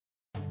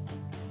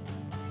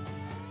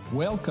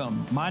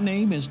Welcome. My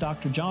name is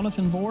Dr.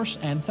 Jonathan Vorse,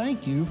 and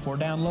thank you for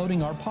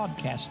downloading our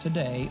podcast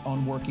today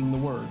on Working the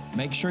Word.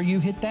 Make sure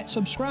you hit that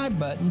subscribe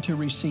button to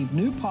receive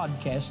new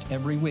podcasts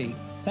every week.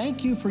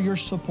 Thank you for your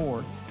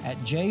support at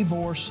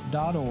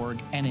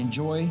jvorse.org and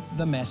enjoy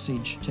the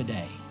message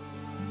today.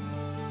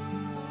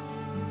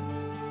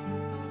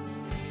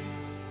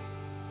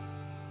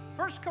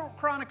 First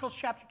Chronicles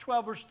chapter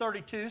 12, verse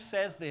 32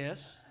 says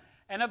this,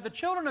 "And of the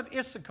children of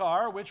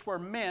Issachar, which were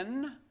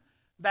men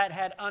that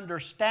had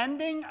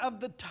understanding of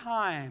the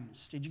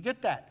times." Did you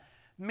get that?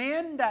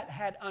 Men that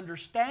had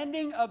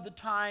understanding of the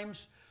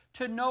times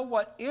to know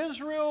what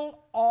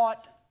Israel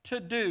ought to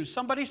do.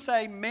 Somebody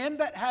say, men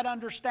that had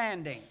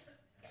understanding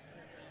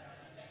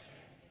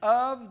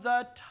of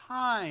the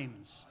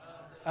times.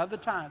 Of the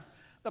times.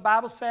 The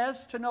Bible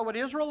says to know what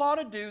Israel ought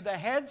to do, the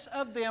heads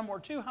of them were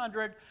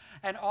 200,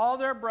 and all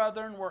their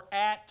brethren were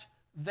at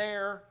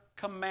their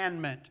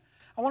commandment.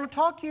 I want to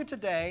talk to you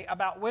today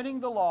about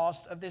winning the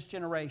lost of this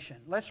generation.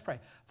 Let's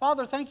pray.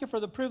 Father, thank you for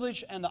the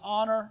privilege and the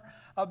honor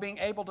of being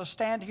able to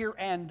stand here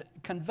and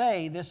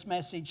convey this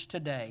message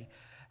today.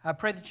 I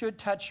pray that you would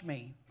touch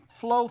me,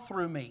 flow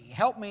through me,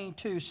 help me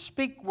to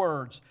speak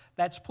words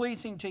that's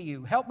pleasing to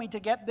you. Help me to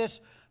get this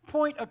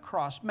point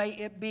across. May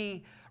it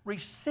be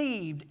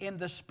received in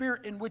the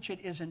spirit in which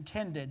it is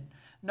intended,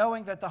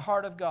 knowing that the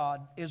heart of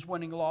God is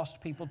winning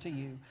lost people to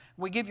you.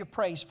 We give you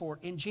praise for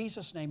it in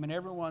Jesus' name, and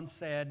everyone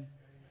said,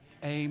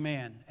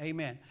 Amen.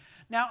 Amen.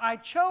 Now, I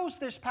chose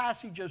this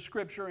passage of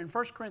Scripture in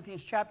 1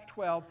 Corinthians chapter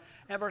 12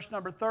 and verse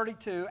number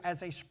 32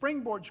 as a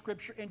springboard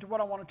Scripture into what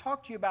I want to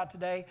talk to you about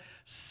today,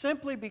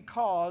 simply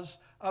because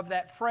of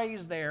that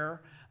phrase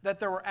there, that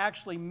there were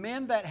actually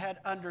men that had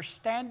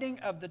understanding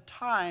of the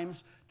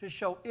times to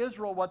show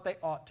Israel what they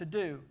ought to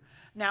do.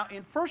 Now,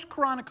 in 1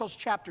 Chronicles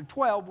chapter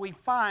 12, we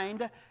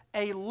find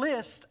a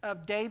list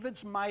of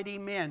David's mighty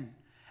men.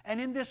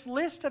 And in this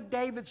list of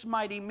David's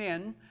mighty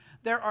men,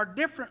 there are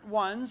different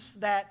ones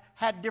that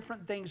had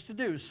different things to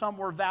do. Some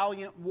were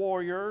valiant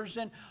warriors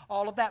and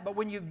all of that. But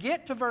when you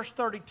get to verse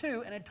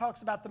 32, and it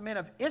talks about the men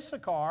of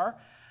Issachar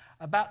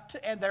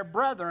and their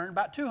brethren,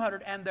 about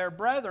 200 and their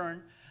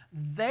brethren,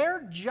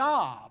 their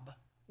job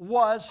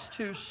was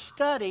to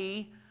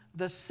study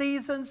the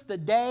seasons, the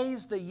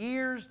days, the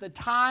years, the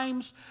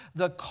times,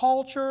 the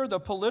culture, the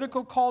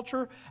political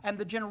culture, and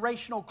the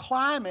generational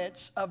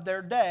climates of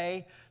their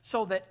day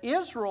so that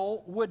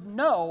Israel would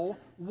know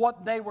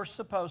what they were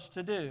supposed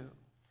to do.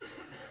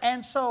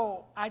 And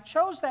so I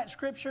chose that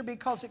scripture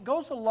because it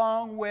goes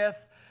along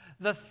with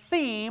the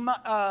theme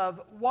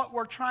of what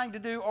we're trying to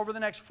do over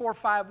the next 4 or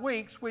 5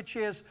 weeks, which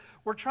is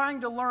we're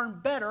trying to learn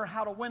better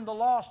how to win the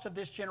lost of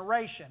this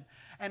generation.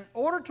 In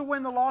order to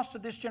win the lost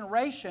of this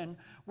generation,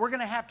 we're going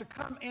to have to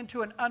come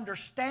into an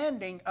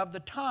understanding of the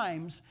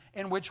times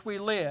in which we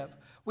live.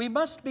 We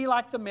must be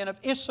like the men of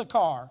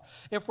Issachar.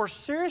 If we're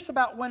serious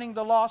about winning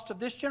the lost of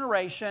this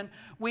generation,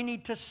 we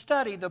need to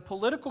study the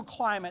political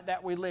climate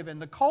that we live in,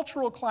 the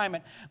cultural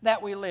climate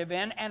that we live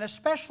in, and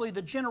especially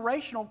the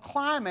generational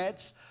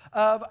climates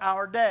of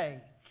our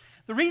day.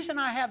 The reason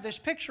I have this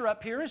picture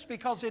up here is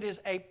because it is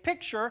a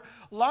picture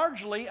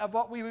largely of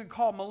what we would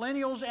call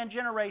millennials and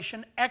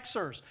Generation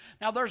Xers.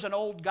 Now there's an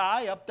old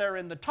guy up there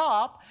in the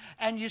top,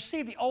 and you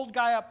see the old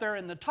guy up there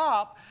in the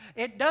top,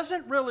 it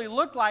doesn't really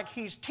look like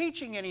he's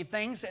teaching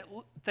anything.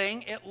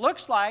 It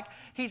looks like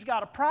he's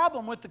got a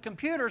problem with the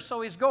computer,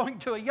 so he's going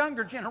to a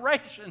younger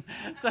generation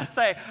to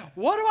say,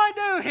 what do I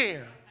do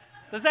here?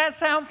 Does that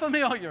sound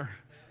familiar?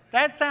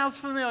 That sounds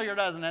familiar,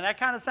 doesn't it? That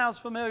kind of sounds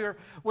familiar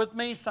with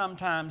me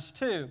sometimes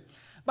too.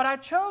 But I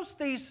chose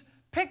these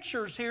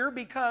pictures here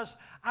because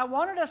I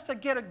wanted us to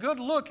get a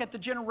good look at the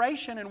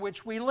generation in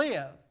which we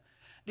live.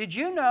 Did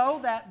you know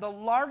that the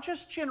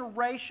largest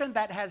generation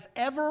that has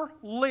ever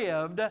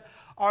lived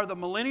are the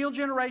millennial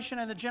generation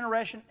and the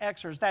Generation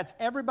Xers? That's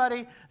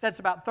everybody that's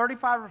about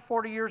 35 or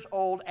 40 years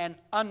old and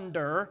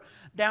under,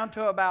 down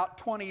to about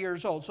 20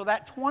 years old. So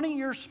that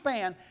 20-year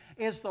span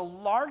is the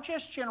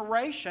largest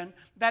generation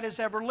that has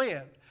ever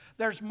lived.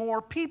 There's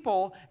more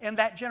people in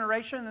that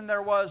generation than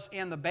there was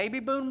in the baby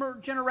boomer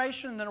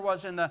generation, than there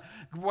was in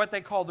what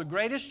they call the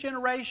greatest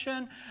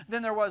generation,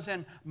 than there was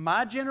in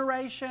my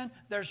generation.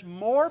 There's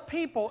more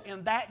people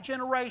in that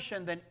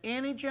generation than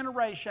any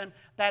generation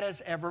that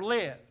has ever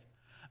lived.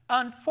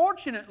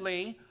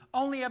 Unfortunately,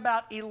 only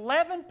about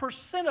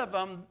 11% of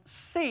them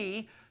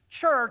see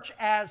church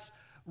as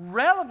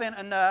relevant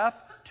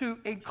enough to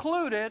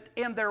include it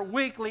in their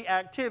weekly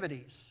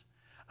activities.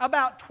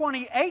 About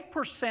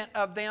 28%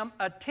 of them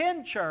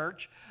attend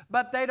church,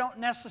 but they don't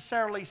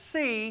necessarily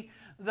see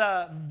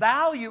the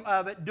value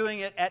of it doing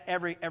it at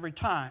every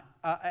time,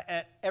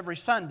 at every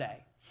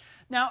Sunday.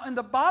 Now, in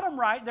the bottom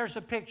right, there's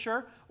a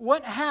picture.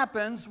 What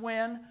happens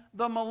when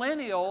the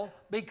millennial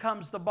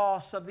becomes the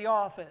boss of the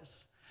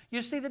office?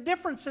 You see the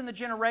difference in the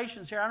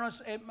generations here. I know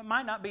it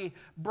might not be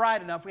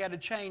bright enough. We had to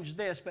change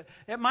this, but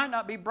it might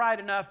not be bright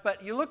enough.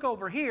 But you look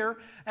over here,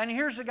 and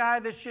here's a guy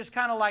that's just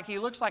kind of like, he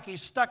looks like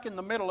he's stuck in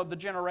the middle of the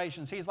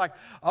generations. He's like,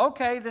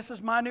 okay, this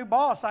is my new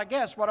boss, I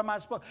guess. What am I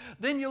supposed to?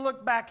 Then you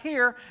look back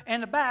here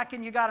in the back,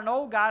 and you got an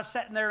old guy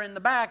sitting there in the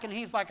back, and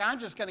he's like, I'm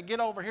just going to get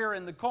over here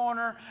in the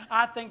corner.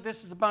 I think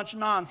this is a bunch of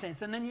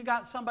nonsense. And then you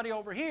got somebody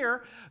over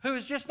here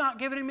who's just not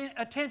giving him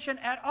attention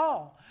at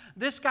all.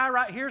 This guy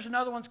right here is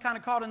another one's kind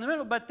of caught in the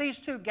middle. But these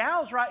two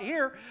gals right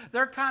here,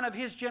 they're kind of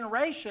his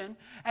generation.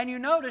 And you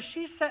notice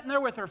she's sitting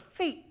there with her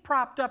feet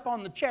propped up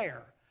on the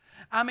chair.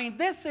 I mean,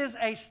 this is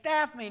a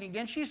staff meeting,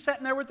 and she's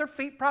sitting there with her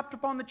feet propped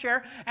up on the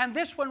chair. And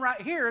this one right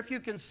here, if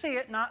you can see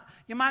it,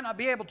 you might not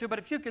be able to, but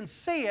if you can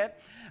see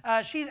it,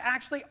 she's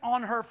actually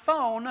on her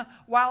phone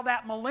while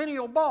that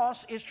millennial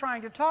boss is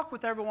trying to talk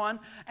with everyone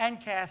and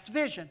cast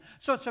vision.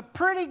 So it's a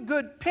pretty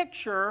good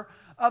picture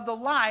of the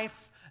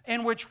life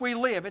in which we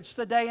live. It's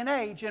the day and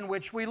age in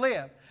which we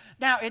live.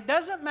 Now, it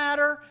doesn't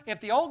matter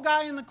if the old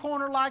guy in the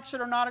corner likes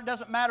it or not. It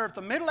doesn't matter if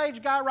the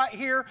middle-aged guy right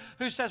here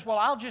who says, well,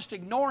 I'll just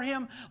ignore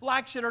him,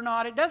 likes it or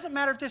not. It doesn't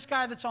matter if this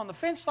guy that's on the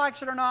fence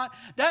likes it or not.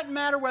 Doesn't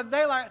matter whether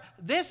they like it.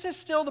 This is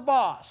still the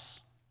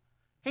boss.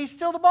 He's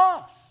still the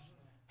boss.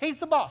 He's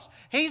the boss.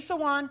 He's the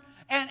one,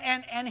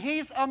 and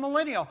he's a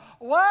millennial.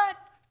 What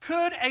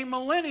could a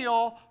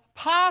millennial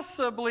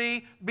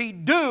possibly be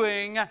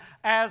doing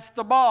as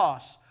the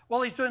boss?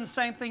 Well, he's doing the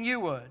same thing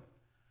you would.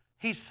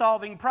 He's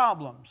solving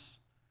problems.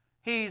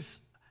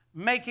 He's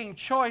making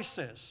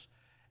choices.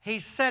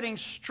 He's setting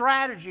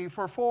strategy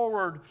for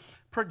forward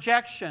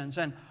projections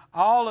and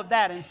all of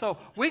that. And so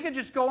we could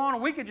just go on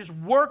and we could just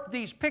work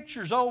these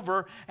pictures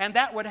over, and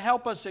that would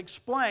help us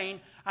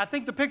explain. I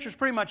think the pictures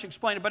pretty much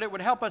explain it, but it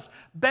would help us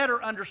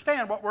better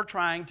understand what we're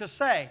trying to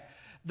say.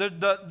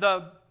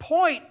 The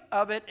point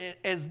of it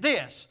is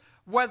this: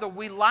 whether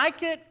we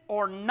like it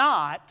or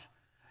not,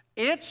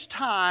 it's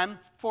time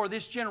for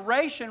this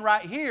generation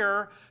right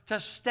here to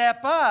step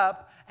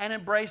up and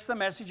embrace the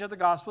message of the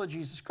gospel of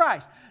Jesus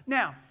Christ.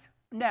 Now,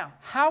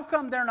 how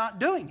come they're not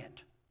doing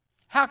it?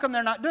 How come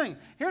they're not doing it?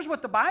 Here's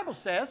what the Bible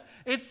says.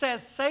 It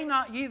says, say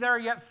not ye, there are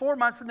yet 4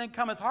 months, and then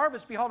cometh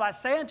harvest. Behold, I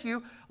say unto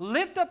you,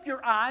 lift up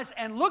your eyes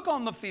and look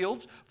on the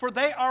fields, for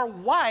they are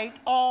white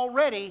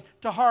already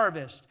to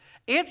harvest.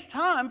 It's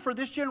time for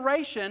this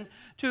generation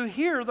to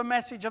hear the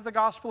message of the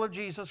gospel of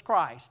Jesus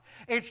Christ.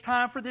 It's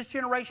time for this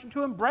generation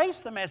to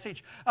embrace the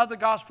message of the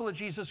gospel of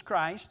Jesus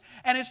Christ.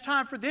 And it's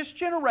time for this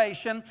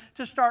generation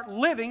to start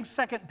living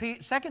 2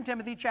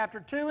 Timothy chapter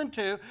 2 and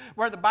 2,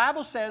 where the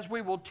Bible says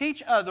we will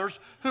teach others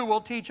who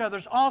will teach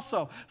others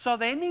also. So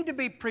they need to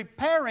be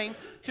preparing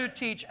to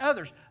teach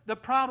others. The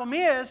problem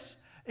is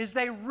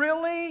they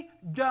really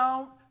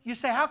don't. You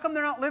say, how come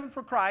they're not living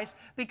for Christ?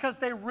 Because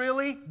they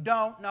really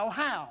don't know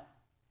how.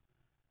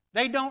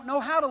 They don't know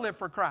how to live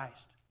for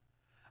Christ.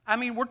 I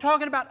mean, we're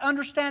talking about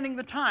understanding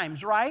the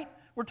times, right?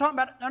 We're talking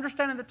about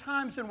understanding the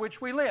times in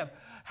which we live.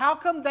 How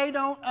come they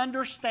don't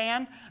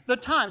understand the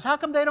times? How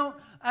come they don't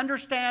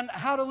understand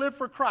how to live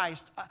for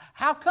Christ?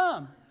 How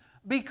come?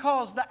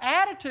 Because the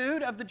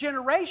attitude of the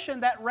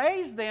generation that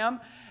raised them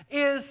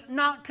is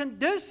not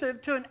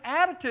conducive to an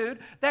attitude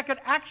that could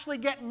actually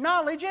get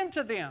knowledge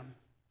into them.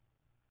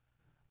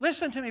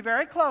 Listen to me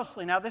very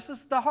closely. Now, this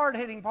is the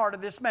hard-hitting part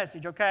of this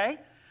message, okay?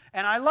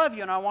 And I love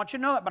you and I want you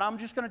to know that, but I'm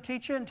just going to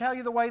teach you and tell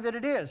you the way that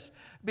it is,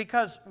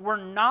 because we're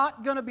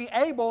not going to be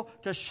able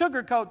to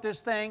sugarcoat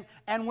this thing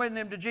and win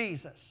them to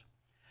Jesus.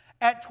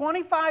 At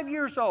 25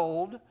 years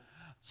old,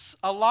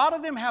 a lot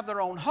of them have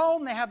their own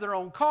home, they have their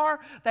own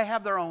car, they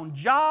have their own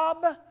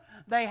job,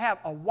 they have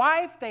a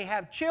wife, they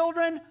have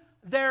children.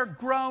 They're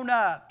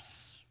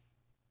grown-ups.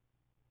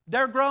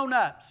 They're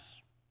grown-ups.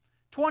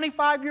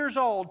 25 years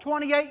old,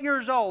 28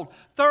 years old,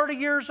 30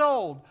 years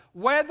old.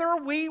 Whether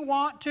we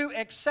want to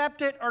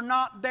accept it or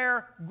not,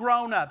 they're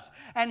grown-ups.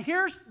 And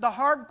here's the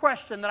hard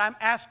question that I'm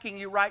asking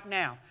you right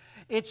now.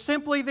 It's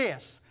simply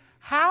this: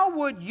 how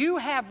would you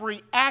have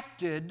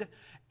reacted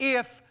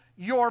if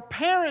your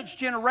parents'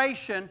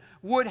 generation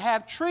would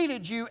have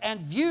treated you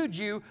and viewed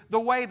you the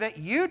way that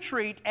you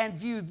treat and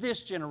view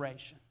this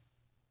generation?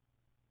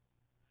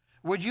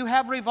 Would you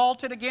have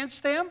revolted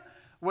against them?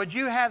 Would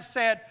you have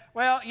said,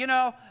 well, you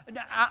know,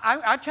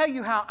 I tell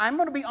you how, I'm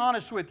going to be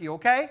honest with you,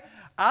 okay?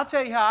 I'll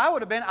tell you how I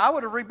would have been. I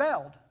would have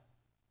rebelled.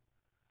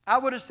 I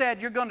would have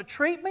said, you're going to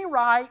treat me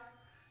right,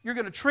 you're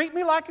going to treat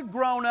me like a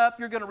grown-up,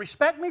 you're going to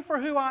respect me for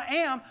who I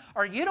am,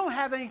 or you don't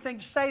have anything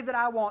to say that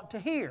I want to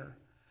hear.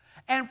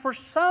 And for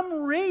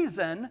some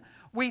reason,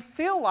 we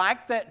feel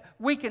like that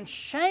we can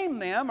shame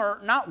them, or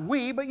not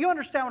we, but you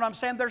understand what I'm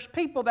saying. There's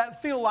people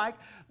that feel like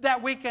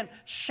that we can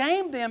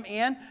shame them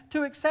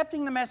into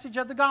accepting the message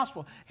of the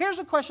gospel. Here's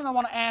a question I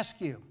want to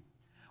ask you.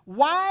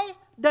 Why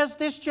does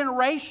this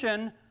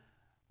generation,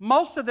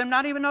 most of them,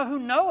 not even know who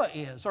Noah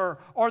is, or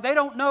they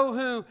don't know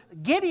who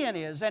Gideon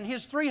is and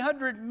his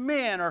 300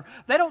 men, or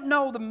they don't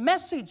know the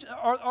message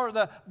or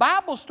the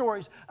Bible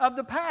stories of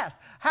the past,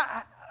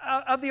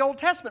 of the Old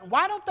Testament?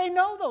 Why don't they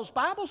know those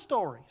Bible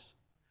stories?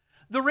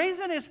 The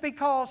reason is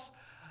because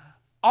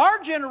Our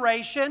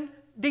generation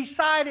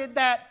decided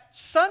that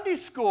Sunday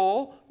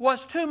school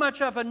was too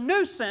much of a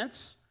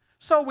nuisance,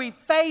 so we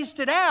phased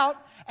it out,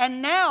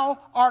 and now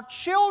our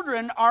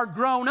children are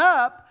grown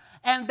up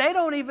and they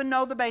don't even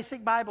know the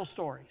basic Bible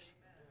stories.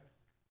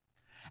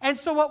 And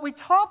so what we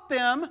taught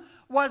them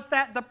was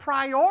that the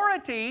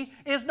priority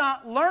is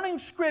not learning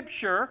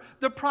Scripture.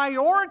 The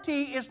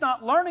priority is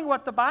not learning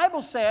what the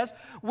Bible says.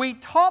 We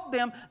taught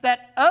them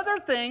that other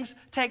things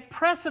take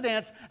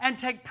precedence and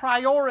take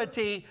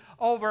priority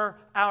over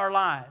our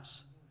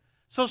lives.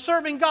 So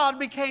serving God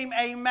became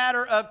a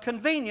matter of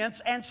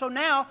convenience, and so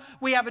now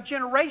we have a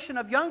generation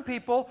of young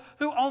people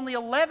who only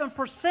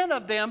 11%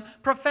 of them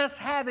profess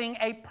having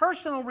a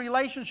personal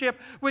relationship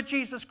with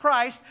Jesus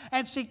Christ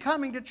and see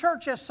coming to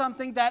church as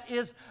something that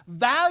is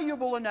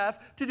valuable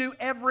enough to do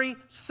every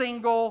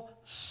single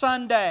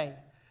Sunday.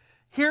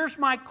 Here's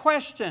my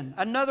question,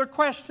 another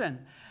question.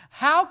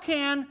 How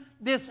can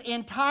this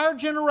entire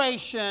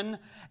generation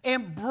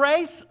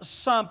embrace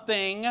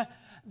something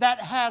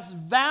that has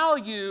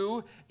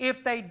value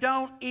if they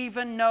don't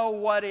even know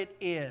what it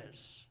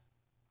is?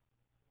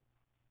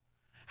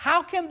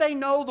 How can they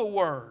know the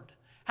Word?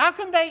 How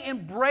can they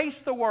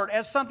embrace the Word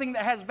as something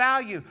that has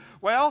value?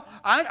 Well,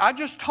 I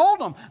just told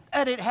them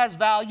that it has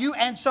value,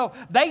 and so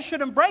they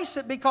should embrace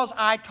it because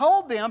I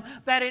told them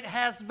that it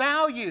has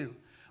value.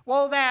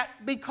 Well,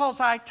 that because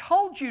I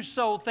told you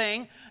so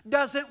thing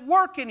doesn't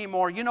work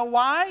anymore. You know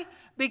why?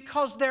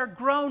 Because they're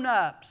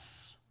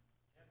grown-ups.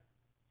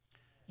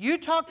 You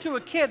talk to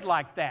a kid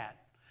like that.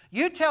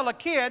 You tell a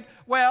kid,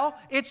 well,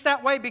 it's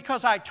that way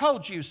because I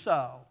told you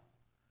so.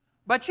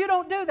 But you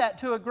don't do that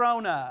to a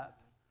grown-up.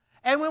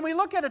 And when we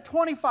look at a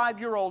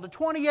 25-year-old, a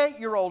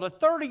 28-year-old, a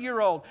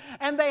 30-year-old,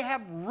 and they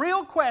have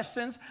real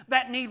questions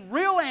that need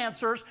real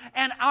answers,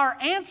 and our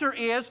answer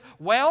is,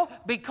 well,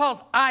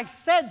 because I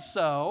said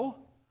so,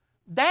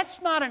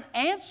 that's not an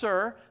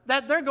answer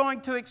that they're going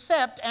to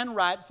accept, and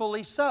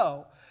rightfully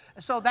so.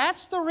 So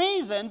that's the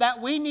reason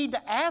that we need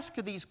to ask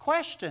these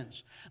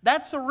questions.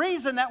 That's the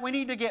reason that we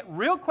need to get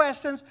real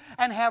questions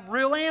and have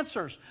real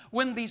answers.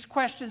 When these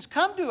questions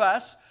come to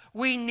us,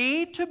 we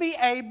need to be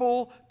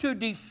able to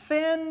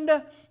defend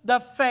the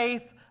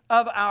faith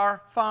of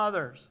our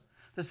fathers.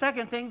 The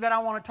second thing that I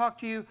want to talk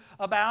to you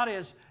about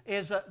is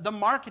the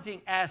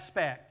marketing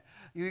aspect.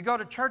 You go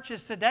to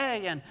churches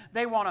today and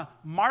they want to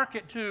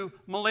market to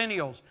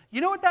millennials.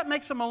 You know what that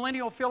makes a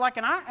millennial feel like?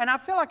 And I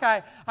feel like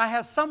I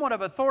have somewhat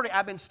of authority.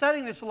 I've been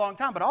studying this a long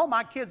time, but all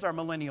my kids are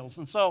millennials.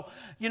 And so,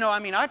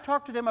 I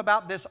talk to them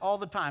about this all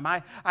the time.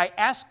 I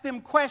ask them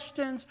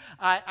questions.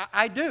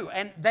 I do.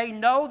 And they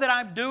know that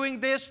I'm doing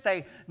this.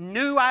 They've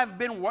known I've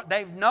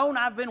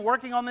been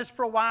working on this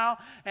for a while.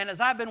 And as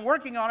I've been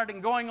working on it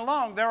and going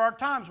along, there are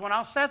times when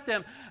I'll set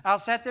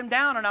them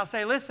down and I'll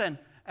say, listen,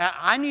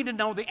 I need to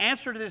know the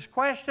answer to this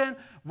question.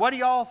 What do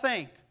y'all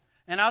think?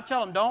 And I'll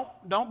tell them,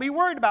 don't be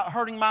worried about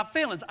hurting my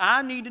feelings.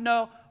 I need to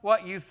know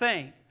what you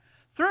think.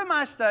 Through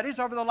my studies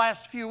over the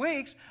last few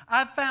weeks,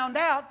 I've found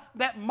out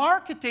that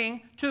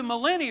marketing to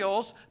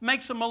millennials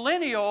makes a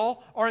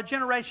millennial or a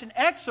Generation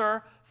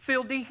Xer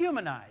feel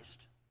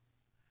dehumanized.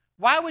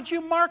 Why would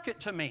you market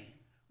to me?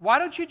 Why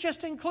don't you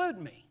just include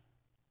me?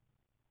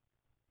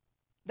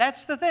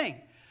 That's the thing.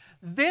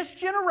 This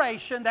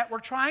generation that we're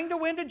trying to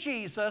win to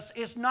Jesus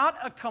is not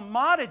a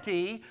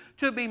commodity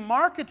to be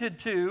marketed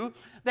to.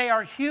 They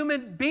are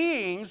human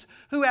beings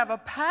who have a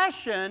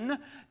passion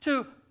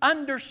to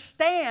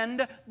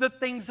understand the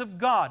things of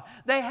God.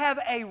 They have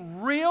a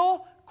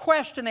real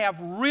question. They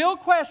have real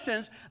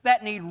questions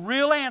that need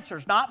real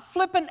answers. Not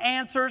flippant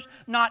answers,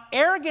 not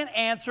arrogant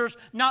answers,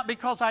 not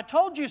because I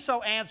told you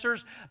so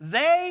answers.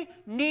 They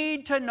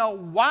need to know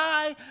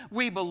why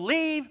we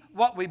believe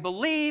what we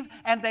believe,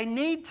 and they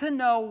need to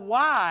know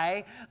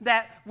why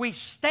that we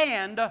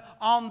stand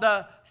on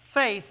the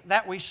faith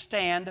that we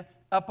stand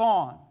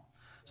upon.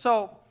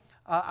 So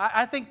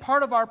I think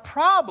part of our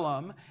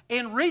problem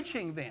in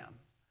reaching them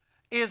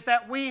is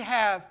that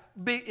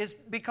is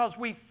because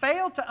we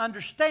fail to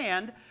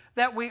understand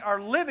that we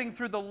are living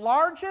through the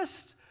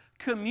largest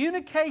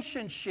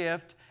communication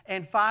shift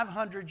in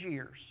 500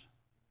 years.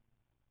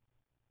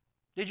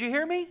 Did you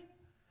hear me?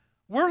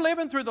 We're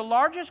living through the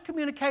largest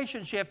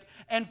communication shift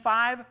in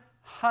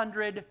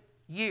 500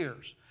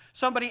 years.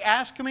 Somebody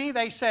asked me,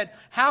 they said,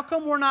 how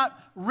come we're not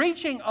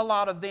reaching a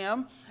lot of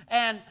them?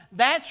 And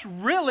that's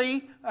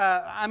really,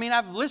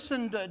 I've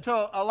listened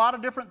to a lot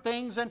of different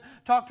things and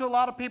talked to a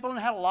lot of people and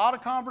had a lot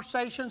of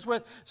conversations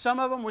with some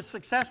of them with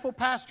successful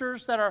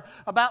pastors that are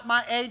about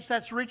my age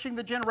that's reaching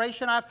the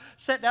generation. I've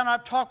sat down,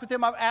 I've talked with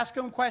them, I've asked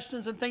them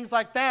questions and things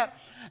like that.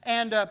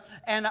 And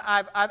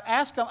I've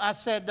asked them, I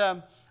said,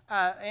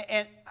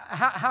 and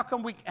how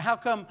come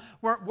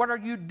what are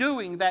you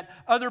doing that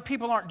other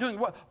people aren't doing?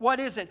 What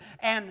is it?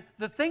 And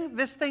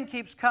this thing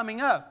keeps coming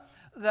up.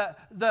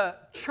 The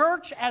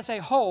church as a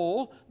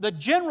whole, the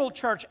general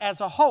church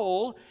as a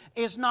whole,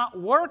 is not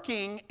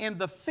working in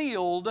the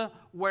field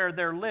where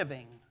they're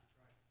living.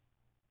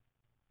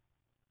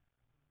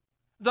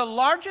 The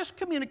largest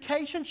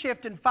communication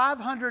shift in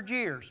 500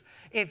 years.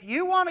 If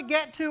you want to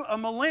get to a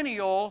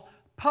millennial,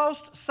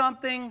 post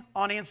something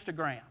on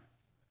Instagram.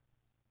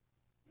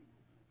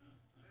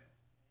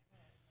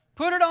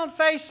 Put it on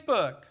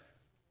Facebook.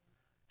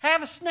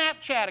 Have a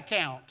Snapchat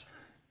account.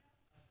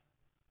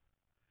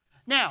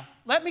 Now,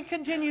 let me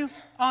continue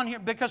on here,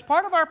 because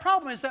part of our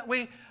problem is that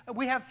we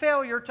have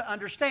failure to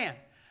understand.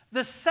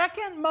 The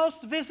second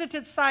most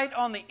visited site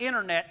on the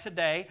internet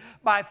today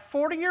by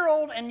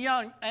 40-year-old and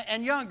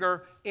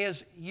younger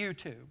is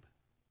YouTube.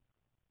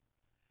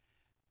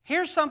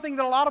 Here's something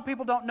that a lot of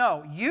people don't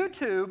know.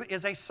 YouTube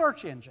is a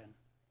search engine.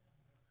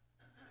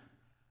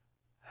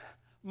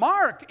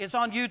 Mark is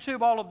on YouTube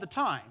all of the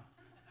time.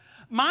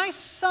 My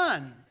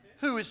son,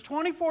 who is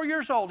 24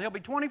 years old, he'll be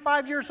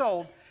 25 years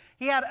old,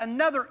 he had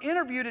another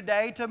interview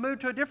today to move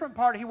to a different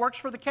part. He works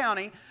for the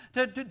county,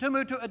 to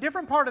move to a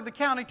different part of the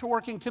county to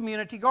work in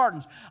community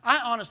gardens. I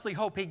honestly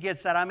hope he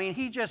gets that. I mean,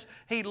 he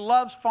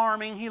loves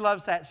farming. He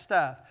loves that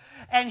stuff.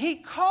 And he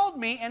called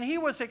me, and he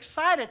was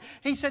excited.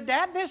 He said,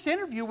 Dad, this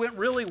interview went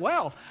really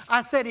well.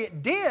 I said,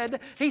 it did.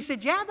 He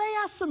said, yeah, they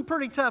asked some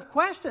pretty tough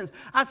questions.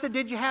 I said,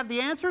 did you have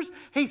the answers?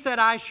 He said,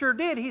 I sure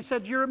did. He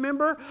said, you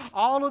remember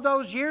all of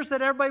those years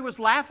that everybody was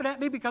laughing at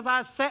me because I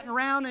was sitting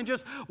around and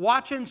just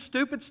watching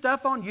stupid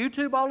stuff on YouTube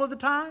all of the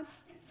time?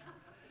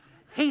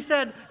 He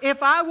said,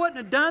 if I wouldn't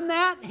have done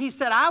that, he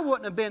said, I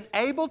wouldn't have been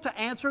able to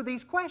answer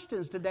these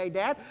questions today,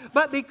 Dad.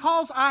 But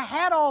because I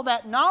had all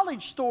that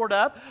knowledge stored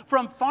up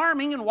from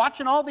farming and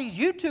watching all these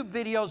YouTube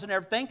videos and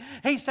everything,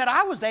 he said,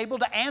 I was able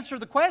to answer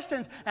the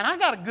questions, and I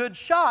got a good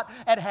shot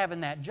at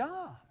having that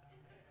job.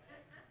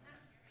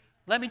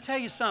 Let me tell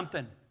you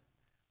something.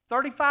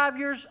 35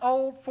 years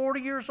old,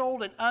 40 years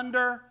old and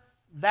under,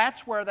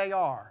 that's where they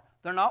are.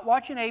 They're not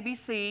watching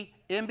ABC,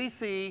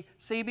 NBC,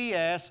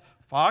 CBS,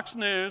 Fox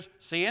News,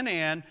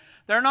 CNN.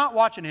 They're not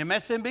watching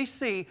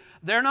MSNBC.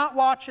 They're not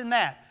watching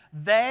that.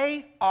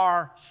 They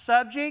are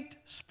subject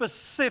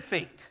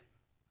specific.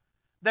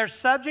 They're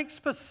subject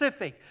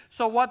specific.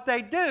 So what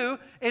they do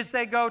is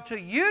they go to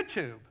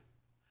YouTube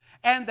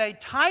and they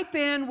type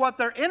in what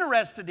they're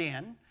interested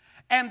in,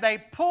 and they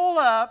pull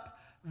up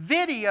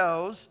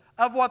videos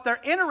of what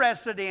they're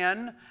interested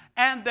in,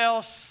 and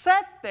they'll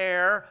sit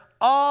there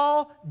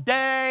all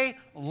day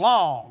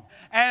long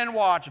and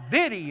watch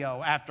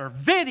video after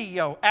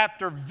video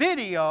after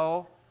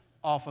video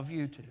off of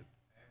YouTube.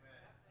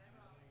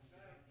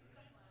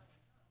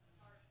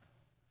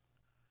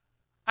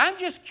 I'm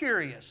just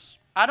curious.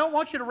 I don't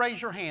want you to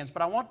raise your hands,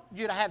 but I want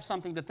you to have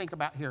something to think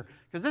about here,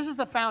 because this is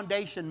the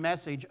foundation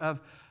message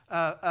of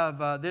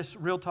this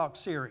Real Talk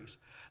series.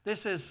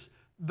 This is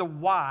the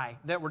why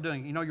that we're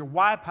doing. You know, your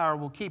why power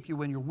will keep you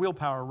when your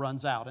willpower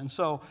runs out. And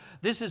so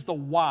this is the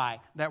why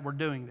that we're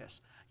doing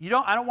this.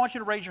 I don't want you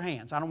to raise your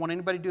hands. I don't want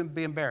anybody to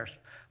be embarrassed.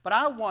 But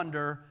I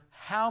wonder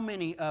how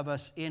many of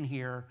us in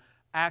here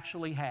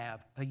actually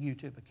have a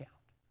YouTube account.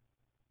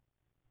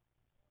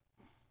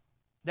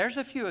 There's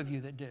a few of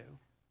you that do.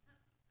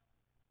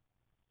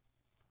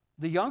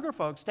 The younger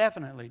folks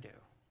definitely do.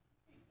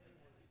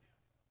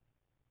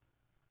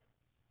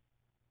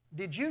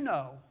 Did you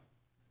know,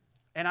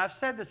 and I've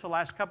said this the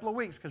last couple of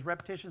weeks because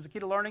repetition is the key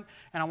to learning,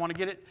 and I want to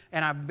get it,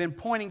 and I've been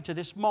pointing to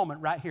this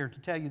moment right here to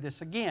tell you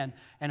this again,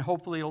 and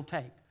hopefully it'll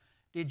take.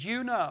 Did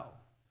you know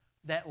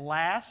that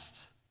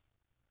last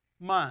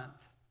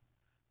month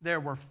there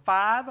were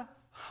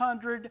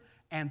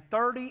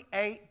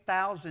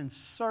 538,000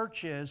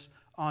 searches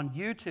on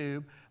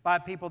YouTube by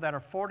people that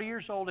are 40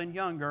 years old and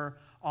younger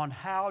on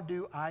how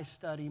do I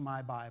study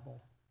my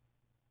Bible?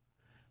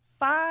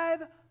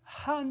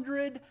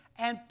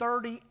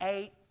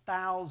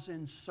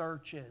 538,000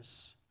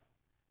 searches.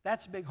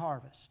 That's a big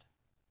harvest.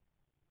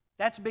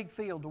 That's a big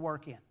field to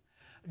work in.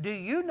 Do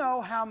you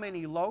know how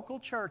many local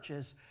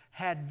churches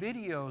had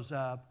videos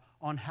up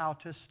on how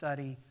to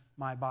study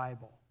my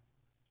Bible?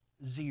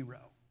 0.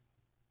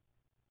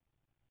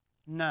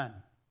 None.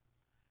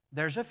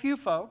 There's a few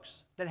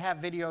folks that have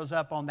videos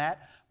up on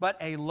that, but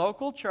a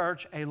local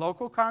church, a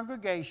local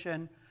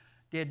congregation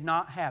did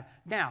not have.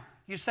 Now,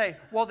 you say,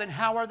 well, then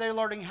how are they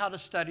learning how to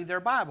study their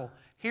Bible?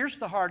 Here's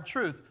the hard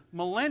truth.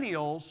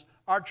 Millennials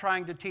are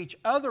trying to teach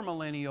other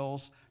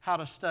millennials how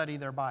to study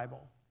their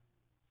Bible.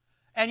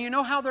 And you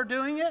know how they're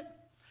doing it?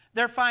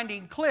 They're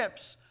finding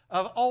clips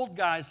of old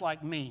guys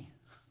like me.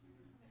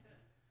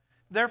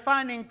 They're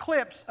finding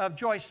clips of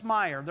Joyce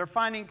Meyer. They're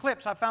finding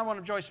clips. I found one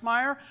of Joyce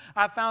Meyer.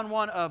 I found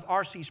one of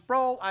R.C.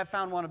 Sproul. I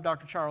found one of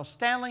Dr. Charles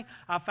Stanley.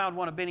 I found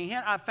one of Benny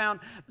Hinn. I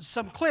found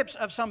some clips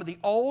of some of the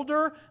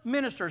older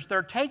ministers.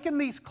 They're taking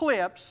these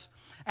clips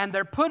and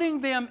they're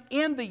putting them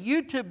in the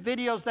YouTube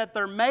videos that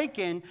they're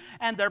making,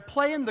 and they're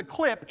playing the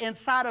clip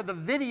inside of the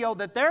video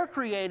that they're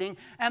creating,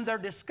 and they're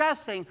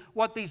discussing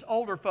what these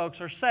older folks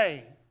are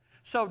saying.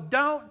 So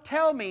don't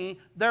tell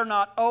me they're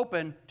not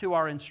open to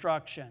our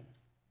instruction.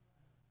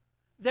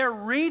 They're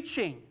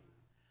reaching.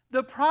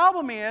 The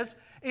problem is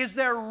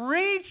they're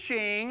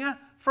reaching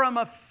from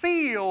a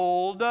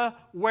field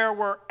where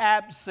we're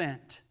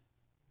absent.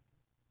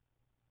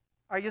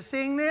 Are you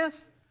seeing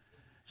this?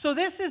 So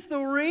this is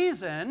the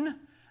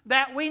reason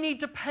that we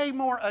need to pay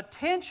more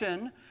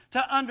attention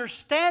to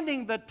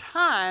understanding the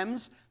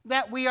times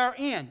that we are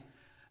in.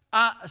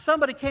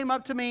 somebody came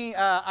up to me,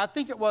 I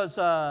think it was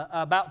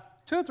about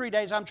 2 or 3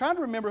 days. I'm trying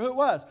to remember who it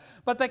was.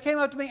 But they came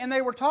up to me and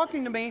they were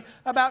talking to me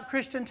about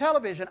Christian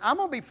television. I'm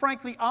going to be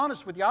frankly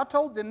honest with you. I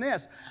told them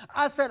this.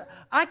 I said,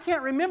 I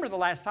can't remember the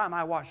last time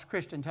I watched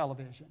Christian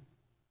television.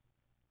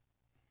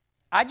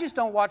 I just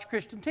don't watch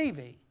Christian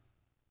TV.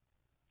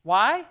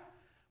 Why?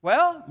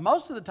 Well,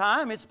 most of the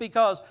time it's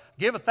because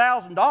give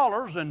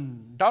 $1,000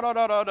 and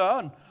da-da-da-da-da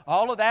and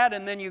all of that,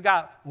 and then you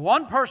got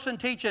one person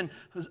teaching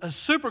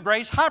super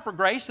grace, hyper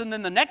grace, and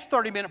then the next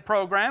 30-minute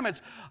program,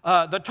 it's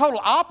the total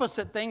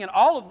opposite thing, and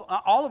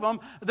all of them,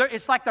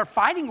 it's like they're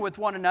fighting with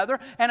one another.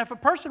 And if a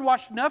person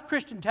watched enough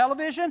Christian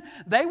television,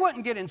 they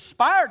wouldn't get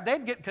inspired,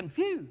 they'd get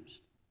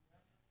confused.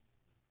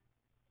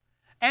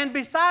 And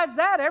besides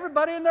that,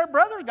 everybody and their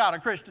brother got a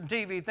Christian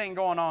TV thing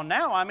going on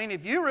now. I mean,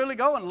 if you really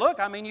go and look,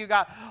 I mean, you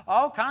got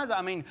all kinds of,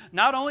 I mean,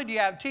 not only do you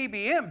have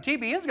TBN,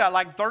 TBN's got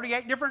like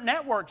 38 different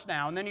networks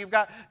now. And then you've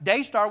got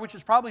Daystar, which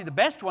is probably the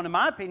best one, in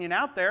my opinion,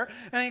 out there.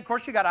 And then, of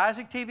course, you got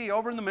Isaac TV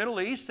over in the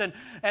Middle East. And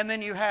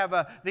then you have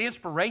the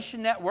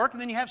Inspiration Network. And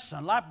then you have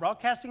Sunlight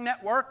Broadcasting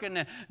Network. And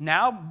then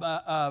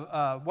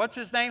now, what's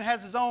his name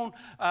has his own,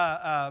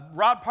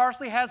 Rod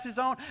Parsley has his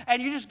own.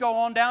 And you just go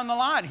on down the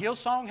line.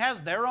 Hillsong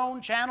has their own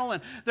channel.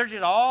 And there's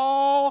just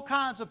all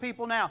kinds of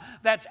people now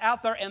that's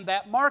out there in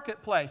that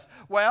marketplace.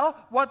 Well,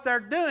 what they're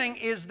doing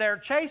is they're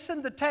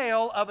chasing the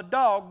tail of a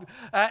dog,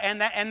 and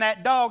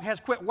that dog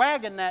has quit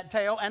wagging that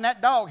tail, and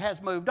that dog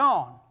has moved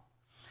on.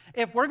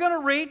 If we're going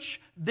to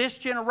reach this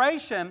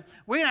generation,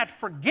 we're going to have to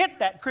forget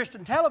that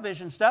Christian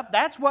television stuff.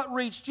 That's what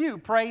reached you.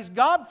 Praise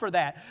God for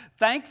that.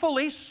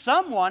 Thankfully,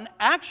 someone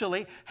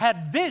actually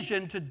had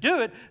vision to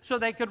do it so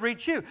they could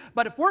reach you.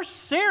 But if we're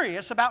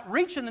serious about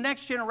reaching the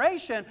next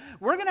generation,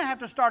 we're going to have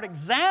to start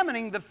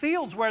examining the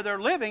fields where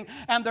they're living.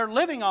 And they're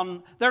living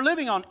on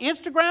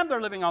Instagram,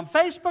 they're living on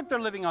Facebook, they're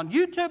living on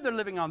YouTube, they're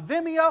living on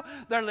Vimeo,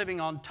 they're living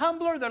on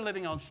Tumblr, they're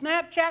living on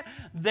Snapchat,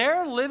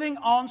 they're living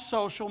on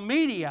social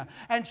media.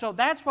 And so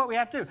that's what we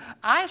have to do.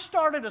 I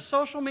started a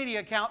social media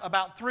account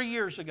about 3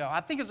 years ago.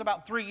 I think it was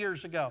about 3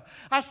 years ago.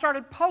 I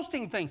started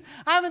posting things.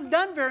 I haven't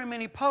done very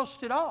many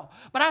posts at all,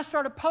 but I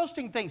started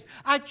posting things.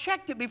 I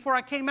checked it before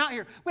I came out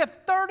here. We have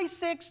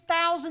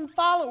 36,000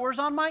 followers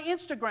on my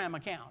Instagram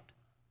account.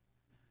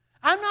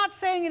 I'm not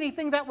saying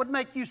anything that would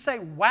make you say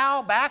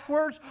wow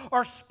backwards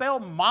or spell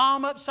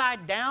mom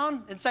upside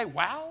down and say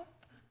wow.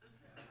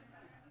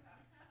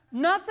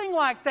 Nothing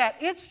like that.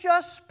 It's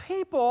just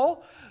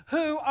people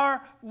who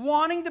are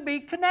wanting to be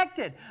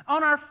connected.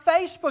 On our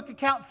Facebook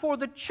account for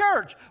the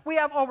church, we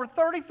have over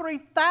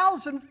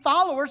 33,000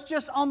 followers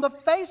just on the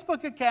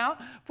Facebook account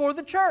for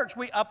the church.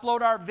 We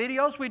upload our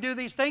videos, we do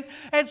these things,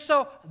 and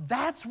so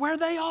that's where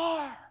they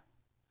are.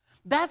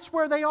 That's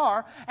where they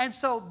are. And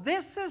so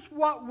this is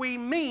what we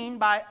mean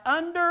by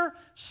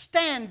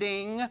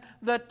understanding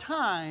the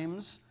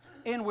times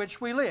in which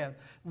we live.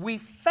 We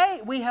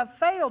have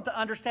failed to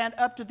understand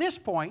up to this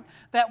point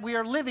that we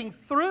are living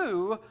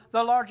through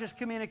the largest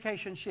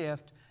communication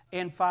shift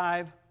in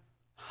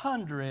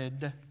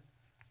 500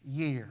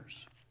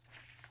 years.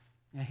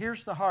 Now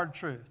here's the hard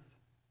truth.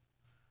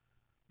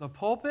 The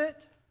pulpit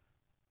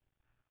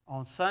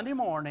on Sunday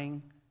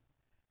morning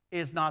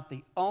is not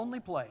the only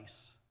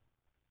place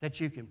that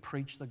you can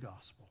preach the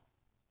gospel.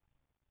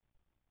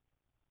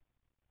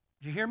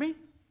 Did you hear me?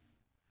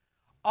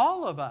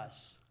 All of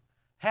us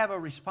have a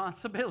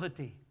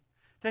responsibility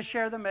to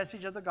share the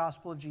message of the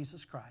gospel of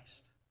Jesus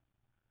Christ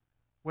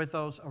with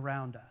those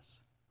around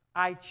us.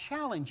 I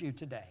challenge you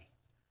today,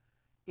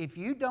 if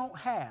you don't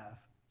have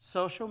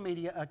social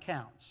media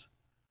accounts,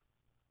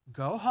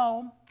 go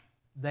home.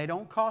 They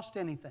don't cost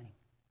anything.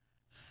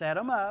 Set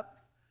them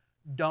up.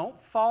 Don't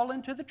fall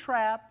into the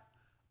trap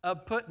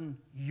of putting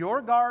your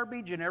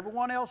garbage and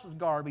everyone else's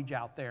garbage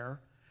out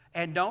there.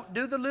 And don't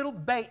do the little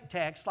bait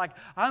text like,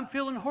 I'm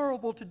feeling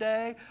horrible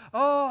today.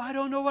 Oh, I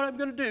don't know what I'm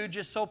going to do.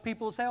 Just so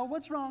people say, oh,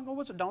 what's wrong?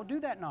 Oh, don't do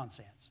that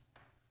nonsense.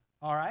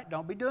 All right?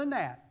 Don't be doing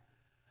that.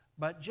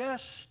 But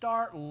just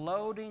start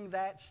loading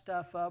that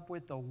stuff up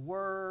with the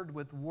Word,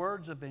 with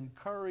words of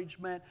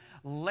encouragement,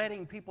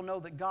 letting people know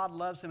that God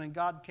loves them and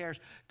God cares.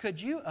 Can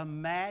you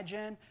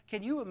imagine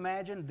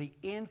the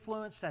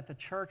influence that the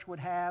church would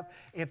have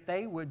if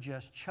they would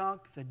just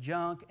chunk the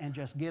junk and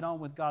just get on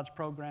with God's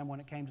program when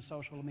it came to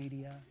social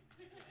media?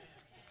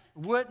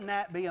 Wouldn't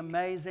that be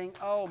amazing?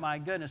 Oh, my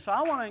goodness. So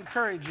I want to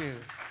encourage you.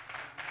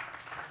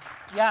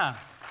 Yeah.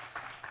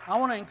 I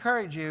want to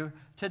encourage you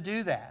to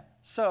do that.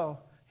 So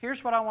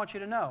here's what I want you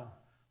to know.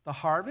 The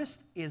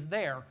harvest is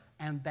there,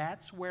 and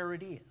that's where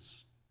it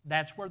is.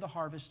 That's where the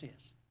harvest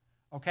is.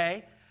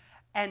 Okay?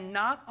 And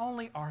not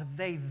only are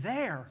they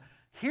there,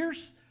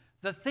 here's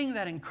the thing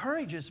that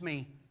encourages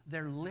me.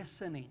 They're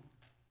listening.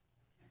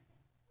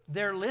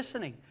 They're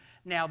listening.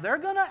 Now, they're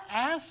going to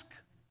ask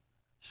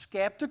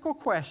skeptical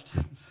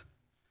questions.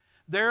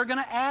 They're going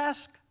to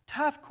ask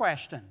tough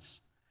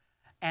questions.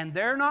 And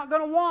they're not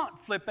going to want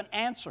flippant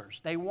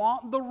answers. They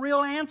want the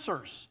real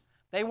answers.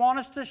 They want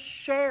us to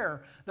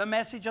share the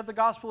message of the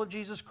gospel of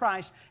Jesus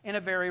Christ in a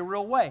very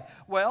real way.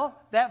 Well,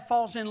 that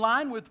falls in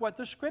line with what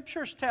the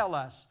Scriptures tell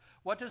us.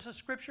 What does the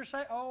Scripture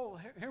say? Oh,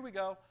 here we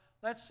go.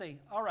 Let's see.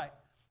 All right,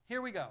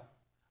 here we go.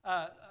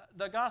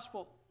 The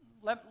gospel,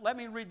 let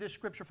me read this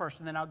Scripture first,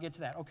 and then I'll get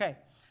to that. Okay,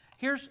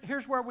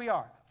 here's where we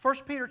are. 1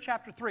 Peter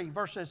chapter 3,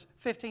 verses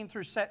 15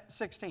 through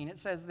 16. It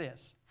says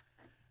this,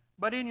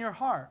 "But in your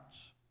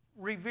hearts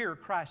revere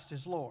Christ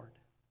as Lord.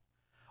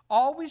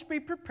 Always be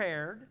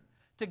prepared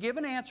to give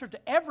an answer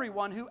to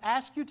everyone who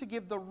asks you to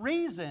give the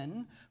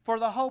reason for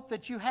the hope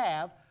that you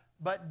have,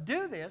 but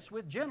do this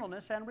with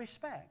gentleness and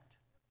respect."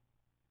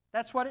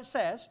 That's what it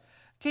says.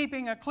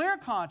 "Keeping a clear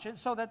conscience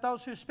so that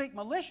those who speak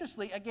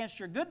maliciously against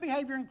your good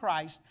behavior in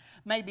Christ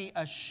may be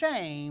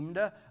ashamed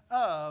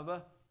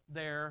of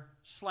their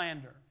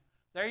slander."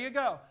 There you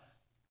go.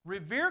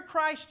 Revere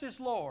Christ as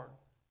Lord.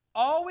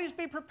 Always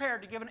be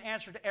prepared to give an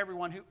answer to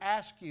everyone who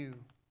asks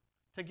you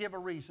to give a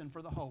reason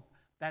for the hope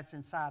that's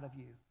inside of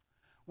you.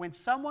 When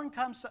someone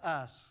comes to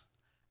us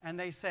and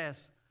they say,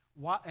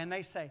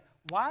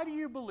 "Why do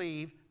you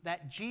believe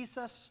that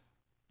Jesus,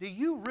 do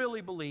you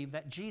really believe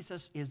that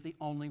Jesus is the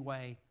only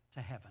way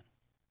to heaven?"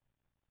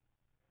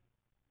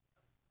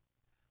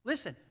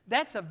 Listen,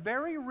 that's a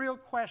very real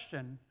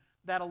question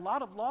that a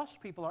lot of lost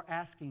people are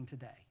asking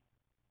today.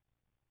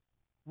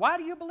 Why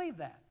do you believe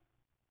that?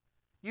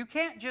 You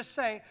can't just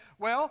say,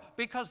 "Well,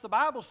 because the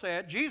Bible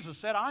said, Jesus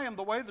said, I am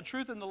the way, the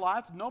truth, and the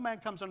life. No man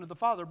comes unto the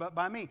Father but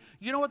by me."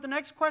 You know what the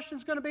next question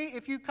is going to be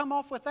if you come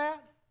off with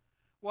that?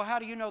 Well, how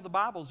do you know the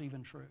Bible's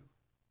even true?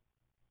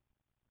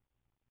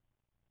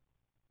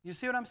 You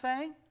see what I'm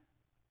saying?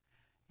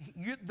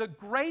 The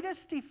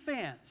greatest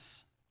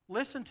defense,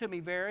 listen to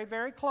me very,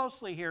 very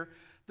closely here.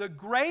 The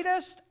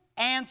greatest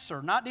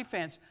answer, not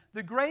defense,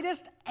 the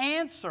greatest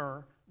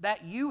answer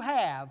that you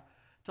have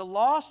to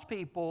lost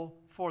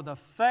people for the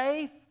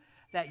faith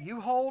that you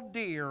hold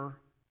dear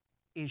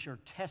is your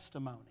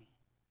testimony.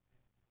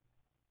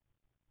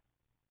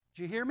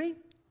 Did you hear me?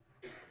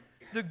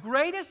 The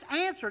greatest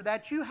answer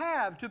that you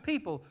have to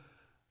people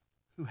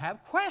who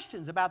have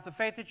questions about the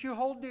faith that you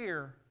hold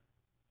dear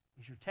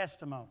is your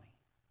testimony.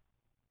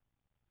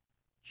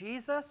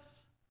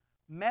 Jesus'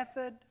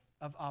 method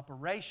of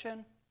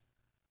operation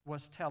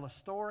was tell a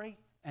story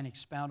and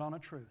expound on a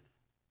truth.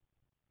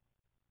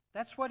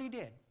 That's what he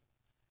did.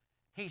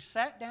 He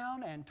sat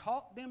down and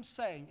taught them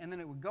saying, and then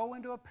it would go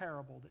into a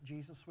parable that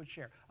Jesus would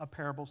share. A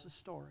parable's a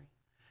story.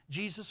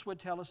 Jesus would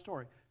tell a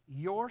story.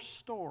 Your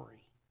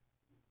story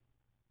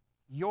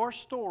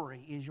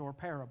is your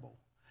parable.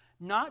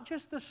 Not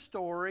just the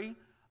story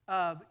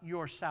of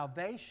your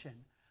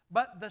salvation,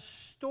 but the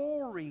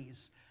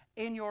stories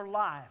in your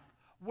life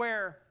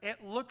where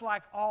it looked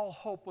like all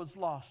hope was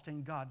lost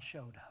and God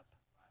showed up.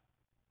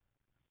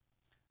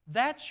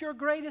 That's your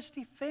greatest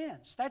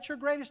defense. That's your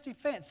greatest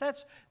defense.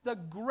 That's the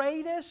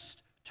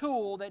greatest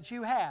tool that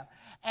you have.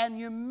 And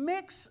you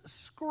mix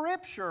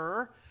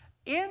Scripture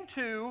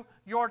into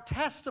your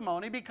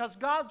testimony because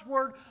God's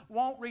Word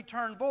won't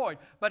return void.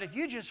 But if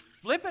you just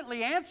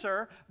flippantly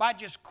answer by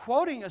just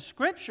quoting a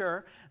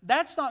Scripture,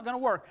 that's not going to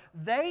work.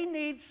 They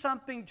need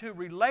something to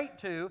relate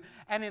to,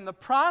 and in the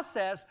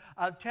process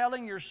of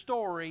telling your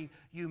story,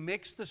 you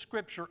mix the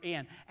Scripture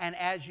in. And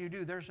as you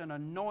do, there's an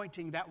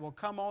anointing that will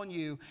come on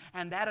you,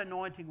 and that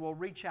anointing will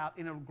reach out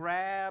and it'll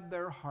grab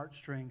their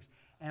heartstrings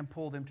and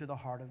pull them to the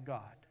heart of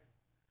God.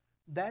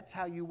 That's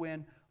how you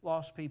win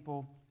lost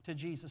people to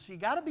Jesus. So you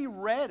got to be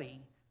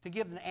ready to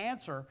give an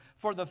answer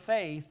for the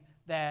faith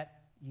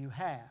that you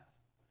have.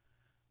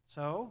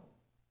 So,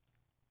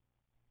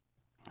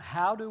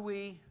 how do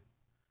we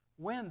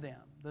win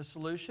them? The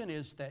solution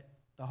is that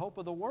the hope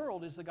of the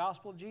world is the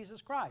gospel of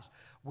Jesus Christ.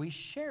 We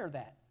share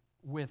that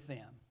with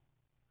them.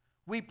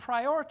 We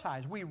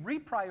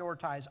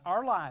reprioritize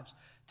our lives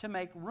to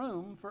make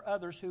room for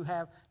others who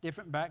have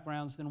different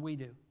backgrounds than we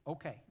do.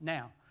 Okay,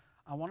 now,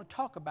 I want to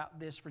talk about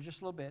this for just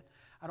a little bit.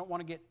 I don't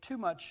want to get too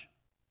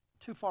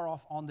far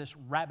off on this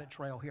rabbit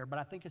trail here, but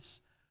I think it's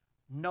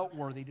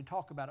noteworthy to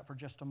talk about it for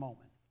just a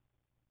moment.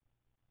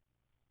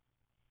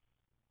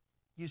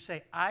 You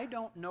say, "I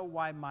don't know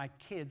why my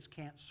kids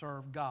can't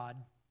serve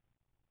God."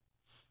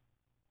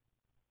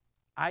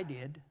 I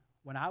did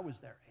when I was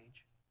their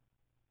age.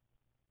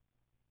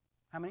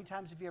 How many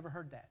times have you ever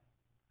heard that?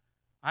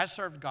 I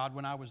served God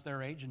when I was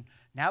their age, and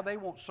now they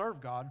won't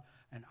serve God.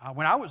 And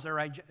when I was their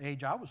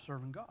age, I was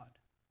serving God.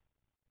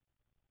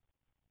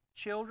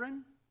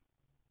 Children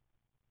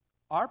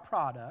are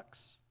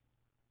products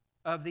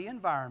of the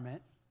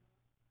environment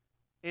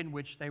in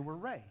which they were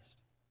raised.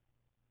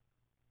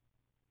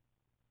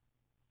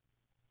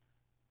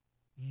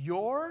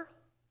 Your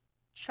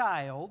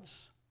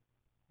child's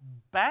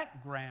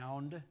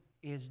background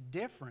is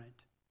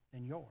different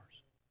than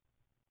yours.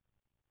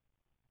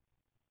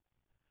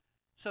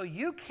 So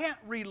you can't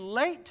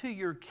relate to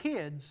your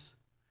kids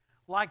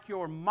like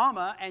your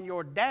mama and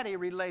your daddy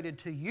related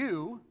to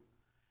you.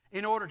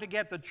 In order to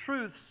get the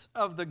truths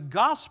of the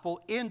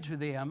gospel into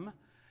them,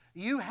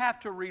 you have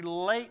to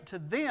relate to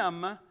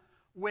them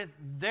with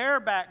their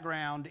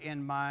background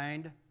in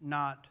mind,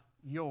 not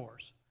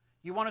yours.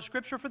 You want a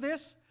scripture for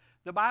this?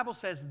 The Bible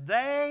says,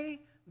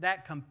 "They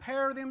that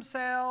compare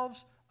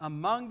themselves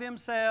among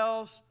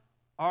themselves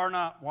are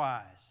not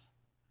wise.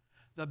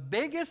 The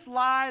biggest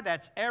lie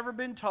that's ever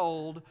been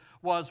told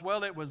was,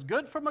 well, it was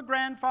good for my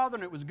grandfather,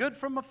 and it was good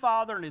for my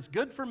father, and it's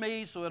good for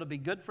me, so it'll be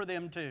good for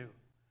them too.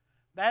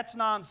 That's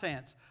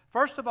nonsense.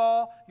 First of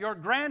all, your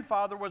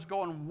grandfather was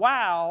going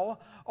wow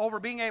over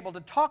being able to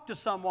talk to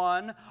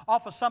someone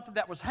off of something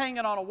that was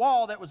hanging on a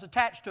wall that was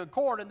attached to a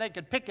cord, and they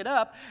could pick it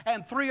up,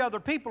 and 3 other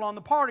people on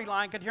the party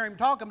line could hear him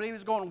talking, but he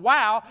was going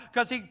wow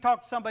because he could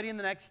talk to somebody in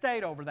the next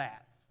state over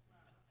that.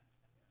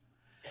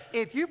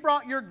 If you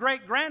brought your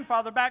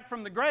great-grandfather back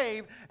from the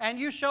grave and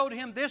you showed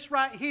him this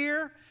right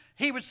here,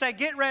 he would say,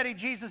 "Get ready,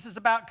 Jesus is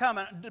about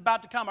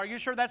to come. Are you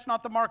sure that's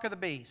not the mark of the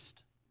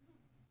beast?"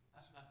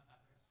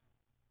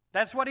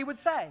 That's what he would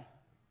say.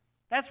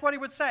 That's what he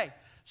would say.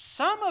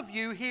 Some of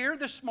you here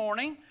this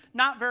morning,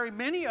 not very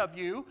many of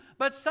you,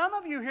 but some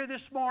of you here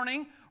this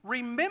morning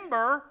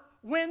remember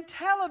when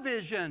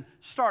television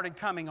started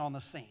coming on the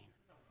scene.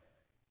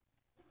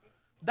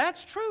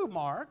 That's true,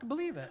 Mark.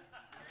 Believe it.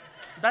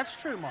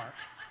 That's true, Mark.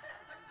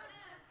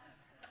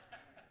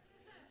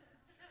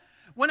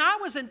 When I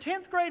was in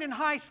 10th grade in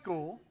high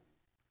school,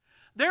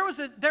 there was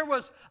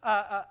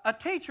a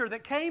teacher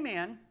that came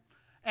in,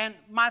 and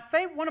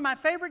one of my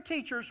favorite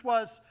teachers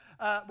was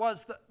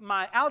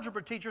my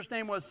algebra teacher's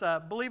name was,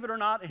 believe it or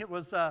not, it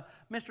was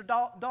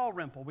Mr.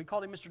 Dalrymple. We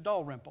called him Mr.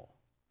 Dalrymple.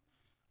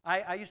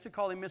 I used to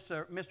call him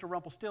Mr.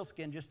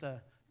 Rumpelstiltskin just to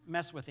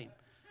mess with him.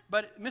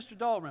 But Mr.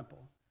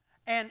 Dalrymple.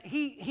 And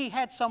he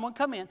had someone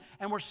come in,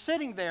 and we're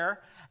sitting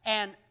there,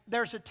 and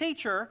there's a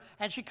teacher,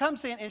 and she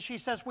comes in, and she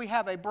says, "We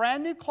have a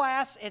brand new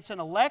class. It's an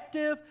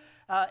elective.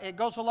 It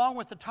goes along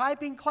with the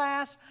typing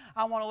class.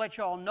 I want to let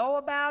you all know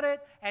about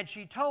it." And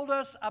she told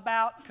us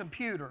about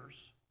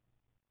computers.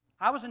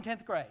 I was in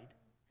 10th grade.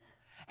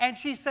 And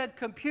she said,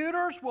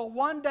 "Computers will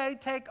one day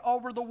take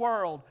over the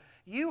world."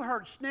 You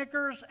heard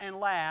snickers and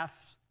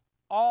laughs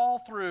all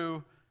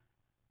through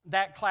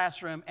that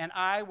classroom, and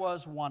I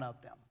was one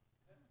of them.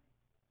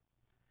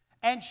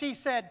 And she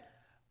said,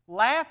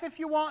 "Laugh if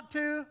you want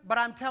to, but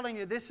I'm telling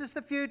you, this is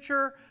the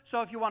future.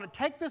 So if you want to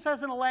take this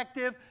as an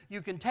elective,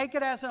 you can take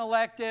it as an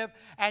elective,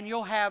 and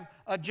you'll have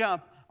a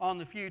jump on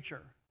the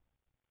future."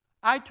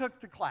 I took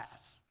the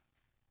class.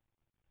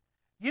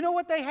 You know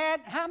what they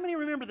had? How many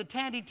remember the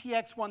Tandy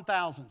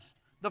TX-1000s?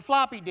 The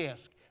floppy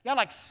disk. You had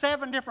like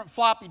 7 different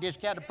floppy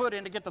disks you had to put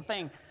in to get the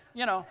thing,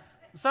 you know.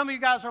 Some of you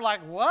guys are like,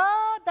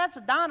 "What? That's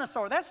a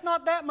dinosaur." That's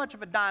not that much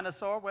of a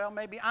dinosaur. Well,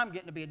 maybe I'm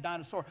getting to be a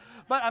dinosaur.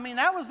 But, I mean,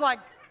 that was like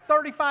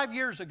 35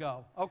 years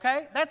ago,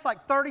 okay? That's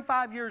like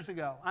 35 years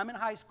ago. I'm in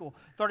high school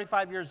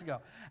 35 years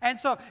ago. And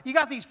so you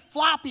got these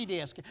floppy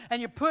disks,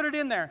 and you put it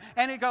in there,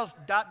 and it goes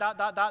dot, dot,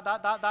 dot, dot,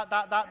 dot, dot, dot,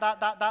 dot, dot, dot,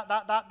 dot, dot,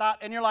 dot, dot, dot,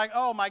 and you're like,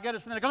 "Oh, my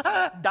goodness." And then it goes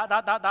dot, dot,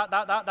 dot, dot, dot,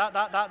 dot, dot, dot,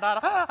 dot,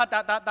 dot,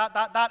 dot, dot, dot,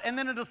 dot, dot, and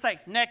then it'll say,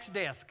 "Next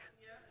disk."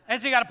 And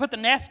so you got to put the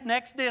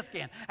next disc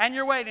in. And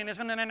you're waiting. It's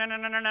dot, dot,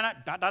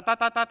 dot,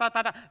 dot, dot,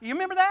 dot, dot. You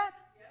remember that?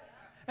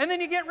 And then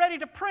you get ready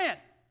to print.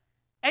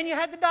 And you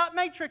had the dot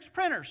matrix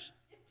printers.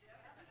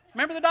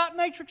 Remember the dot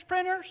matrix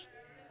printers?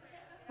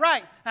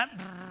 Right. I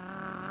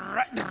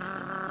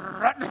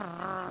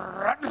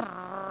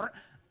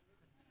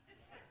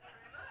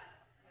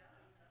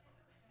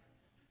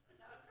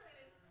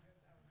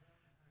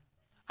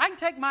can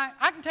take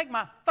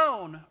my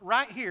phone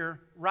right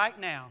here, right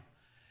now,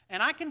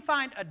 and I can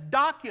find a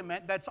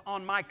document that's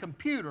on my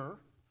computer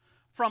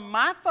from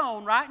my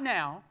phone right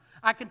now.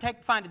 I can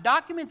find a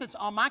document that's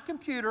on my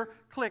computer,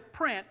 click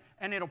print,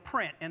 and it'll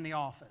print in the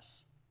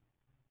office.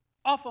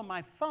 Off of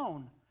my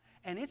phone,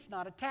 and it's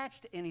not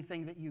attached to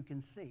anything that you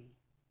can see.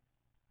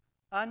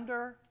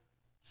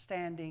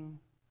 Understanding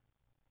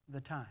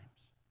the times.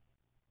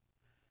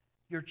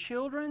 Your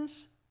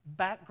children's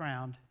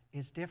background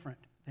is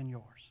different than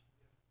yours.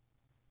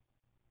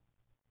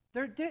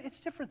 It's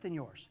different than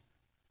yours.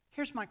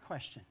 Here's my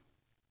question.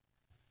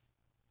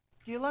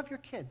 Do you love your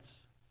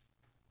kids?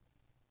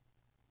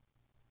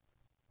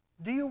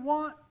 Do you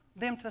want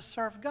them to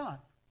serve God?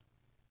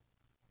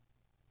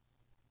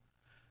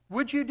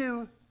 Would you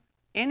do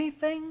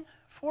anything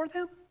for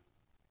them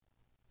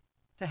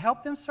to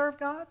help them serve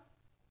God?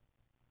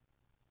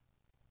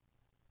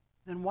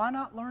 Then why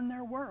not learn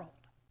their world?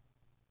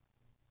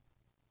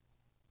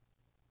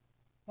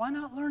 Why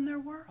not learn their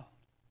world?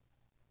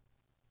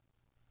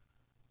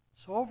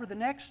 So over the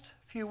next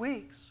few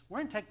weeks, we're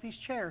going to take these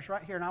chairs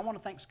right here. And I want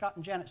to thank Scott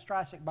and Janet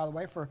Strysik, by the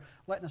way, for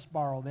letting us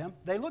borrow them.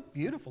 They look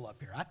beautiful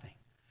up here, I think.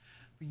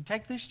 We can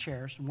take these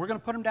chairs, and we're going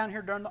to put them down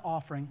here during the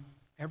offering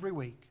every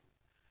week.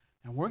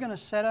 And we're going to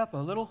set up a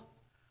little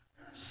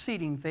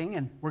seating thing,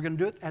 and we're going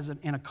to do it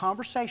in a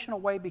conversational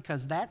way,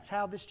 because that's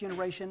how this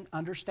generation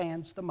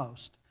understands the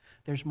most.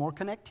 There's more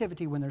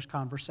connectivity when there's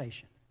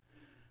conversation.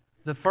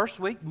 The first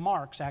week,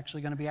 Mark's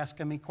actually going to be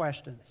asking me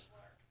questions.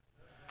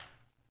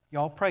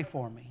 Y'all pray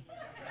for me.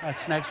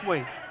 That's next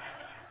week.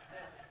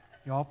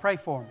 Y'all pray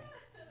for me.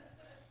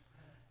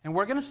 And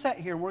we're going to sit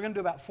here, and we're going to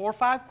do about 4 or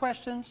 5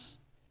 questions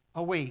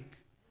a week.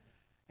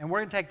 And we're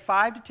going to take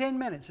 5 to 10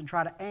 minutes and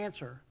try to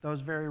answer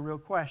those very real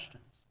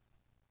questions.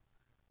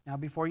 Now,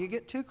 before you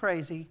get too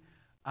crazy,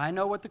 I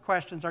know what the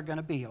questions are going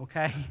to be,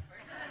 okay?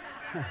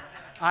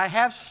 I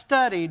have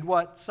studied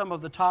what some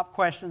of the top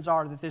questions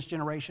are that this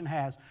generation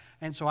has,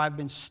 and so I've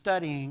been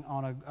studying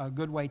on a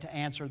good way to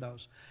answer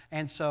those.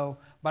 And so,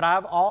 but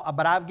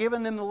I've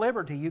given them the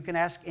liberty. You can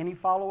ask any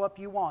follow-up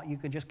you want. You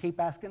can just keep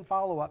asking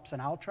follow-ups,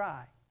 and I'll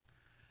try.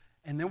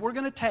 And then we're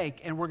going to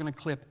take and we're going to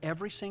clip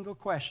every single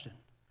question,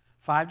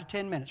 5 to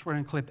 10 minutes. We're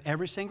going to clip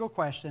every single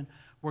question.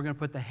 We're going to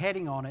put the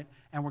heading on it,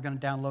 and we're going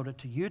to download it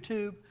to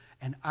YouTube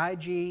and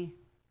IGTV,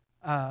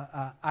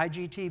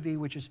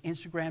 which is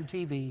Instagram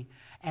TV.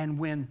 And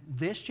when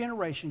this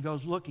generation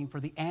goes looking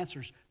for the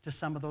answers to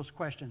some of those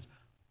questions,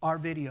 our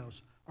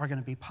videos are going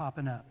to be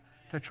popping up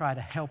to try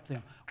to help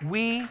them.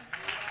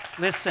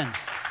 Listen,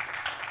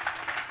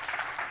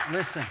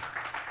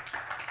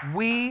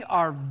 we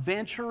are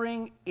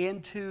venturing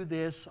into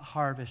this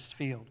harvest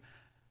field.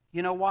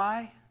 You know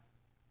why?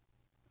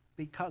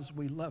 Because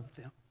we love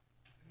them.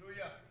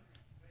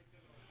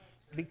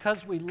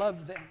 Because we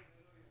love them.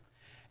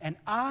 And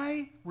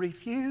I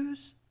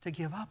refuse to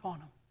give up on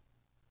them.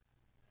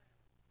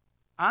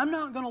 I'm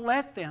not going to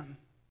let them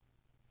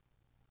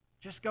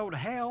just go to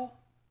hell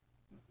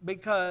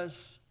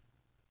because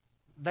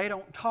they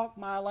don't talk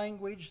my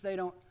language. They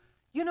don't,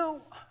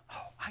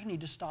 I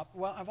need to stop.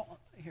 Well,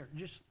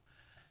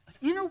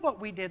 you know what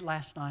we did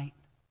last night?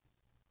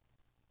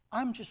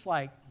 I'm just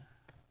like,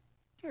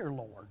 dear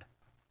Lord.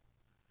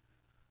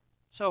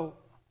 So,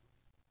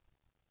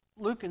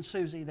 Luke and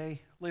Susie,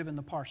 they live in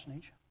the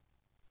parsonage.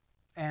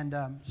 And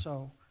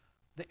so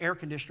the air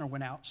conditioner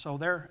went out. So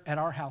they're at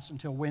our house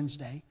until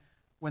Wednesday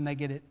when they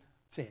get it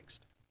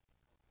fixed.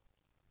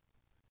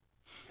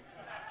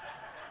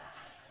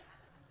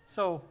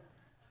 So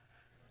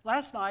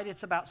last night,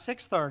 it's about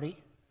 6:30.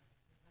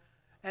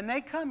 And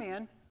they come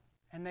in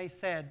and they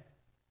said,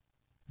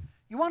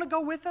 "You want to go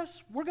with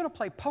us? We're going to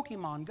play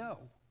Pokemon Go."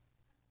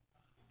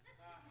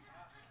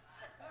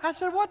 I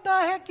said, "What the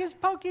heck is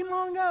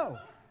Pokemon Go?"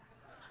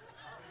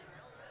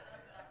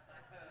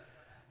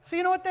 So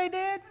you know what they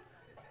did?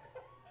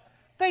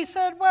 They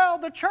said, "Well,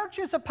 the church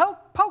is a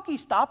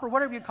Pokestop," or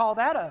whatever you call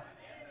that, a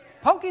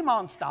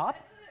Pokemon stop.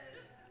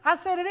 I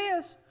said, "It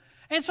is."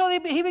 And so he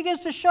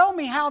begins to show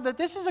me how that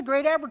this is a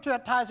great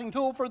advertising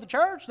tool for the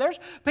church. There's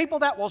people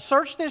that will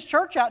search this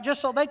church out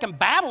just so they can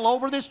battle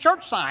over this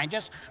church sign.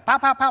 Just pow,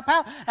 pow, pow,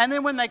 pow. And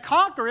then when they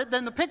conquer it,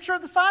 then the picture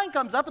of the sign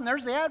comes up and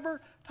there's the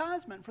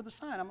advertisement for the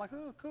sign. I'm like,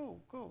 "Oh, cool,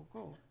 cool,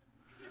 cool."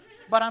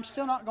 But I'm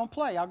still not going to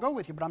play. I'll go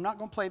with you, but I'm not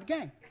going to play the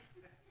game.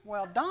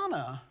 Well,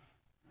 Donna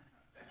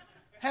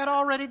had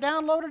already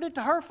downloaded it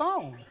to her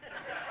phone.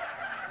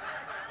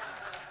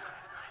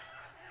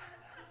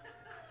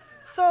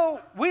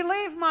 So we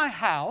leave my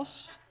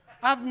house.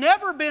 I've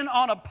never been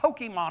on a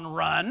Pokemon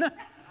run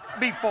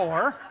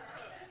before.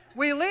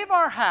 We leave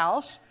our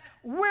house.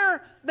 The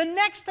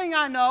next thing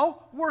I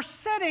know, we're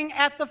sitting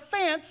at the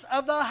fence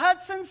of the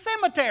Hudson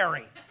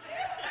Cemetery.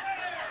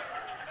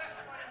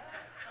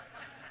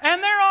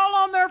 And they're all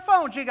on their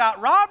phones. You got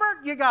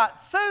Robert, you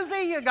got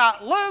Susie, you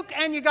got Luke,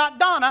 and you got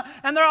Donna,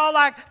 and they're all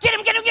like, "Get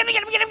him, get him, get him,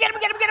 get him, get him, get him,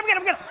 get him, get him, get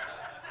him, get him."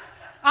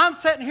 I'm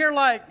sitting here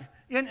like,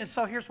 and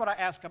so here's what I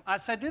asked them. I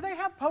said, "Do they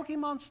have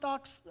Pokemon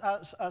stops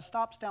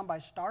down by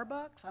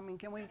Starbucks? I mean,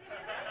 can we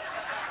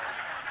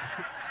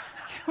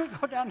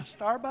go down to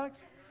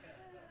Starbucks?"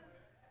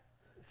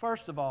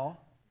 First of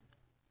all,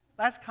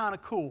 that's kind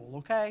of cool,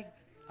 okay?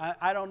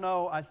 I don't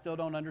know. I still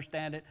don't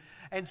understand it.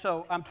 And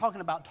so I'm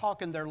talking about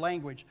talking their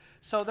language.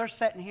 So they're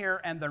sitting here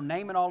and they're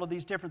naming all of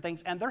these different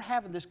things and they're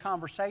having this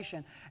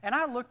conversation. And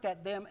I looked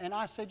at them and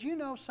I said, "You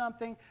know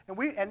something?"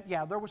 And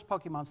yeah, there was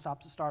Pokemon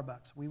stops at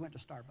Starbucks. We went to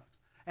Starbucks.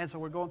 And so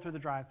we're going through the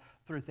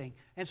drive-through thing.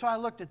 And so I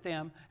looked at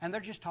them, and they're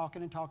just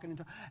talking and talking and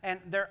talking. And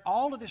they're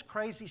all of this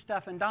crazy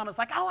stuff. And Donna's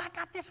like, "Oh, I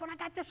got this one, I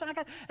got this one, I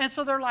got." And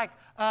so they're like,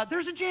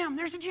 "There's a gym,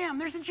 there's a gym,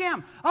 there's a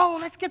gym. Oh,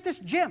 let's get this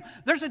gym.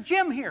 There's a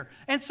gym here."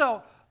 And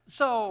so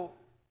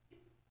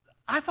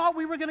I thought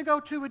we were going to go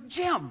to a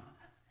gym.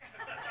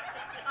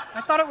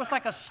 I thought it was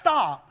like a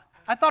stop.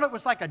 I thought it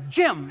was like a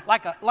gym,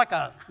 like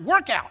a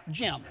workout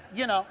gym,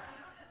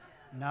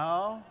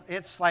 No,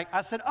 it's like,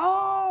 I said,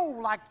 "Oh,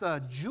 like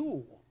the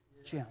Jewel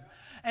gym."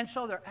 And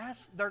so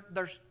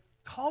they're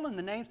calling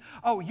the names.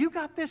 "Oh, you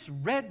got this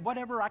red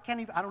whatever." I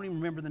don't even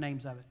remember the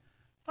names of it.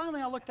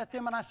 Finally, I looked at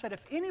them and I said,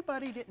 "If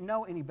anybody didn't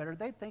know any better,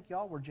 they'd think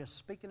y'all were just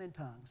speaking in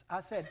tongues."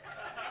 I said,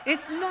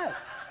 "It's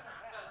nuts."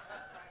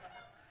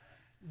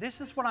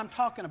 This is what I'm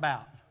talking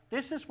about.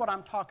 This is what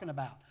I'm talking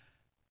about.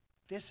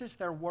 This is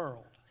their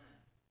world.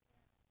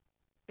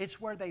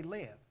 It's where they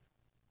live.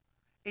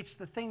 It's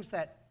the things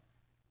that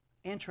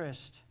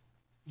interest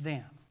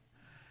them.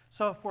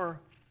 So if we're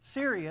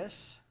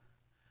serious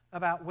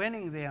about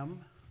winning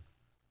them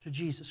to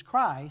Jesus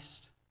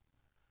Christ,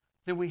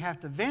 then we have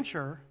to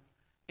venture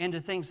into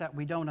things that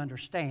we don't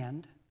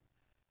understand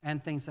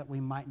and things that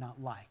we might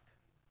not like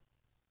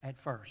at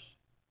first.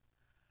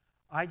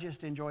 I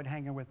just enjoyed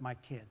hanging with my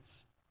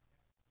kids.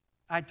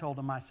 I told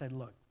them, I said,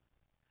 "Look,"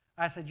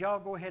 I said, "y'all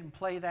go ahead and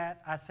play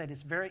that." I said,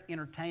 "It's very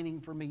entertaining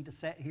for me to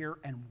sit here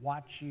and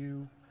watch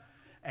you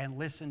and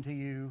listen to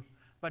you.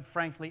 But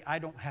frankly, I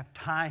don't have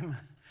time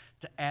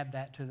to add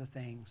that to the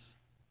things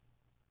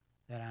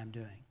that I'm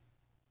doing.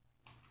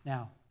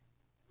 Now,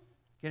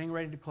 getting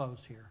ready to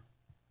close here.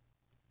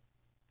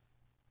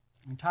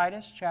 In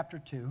Titus chapter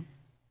 2,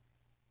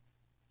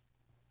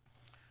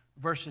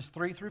 verses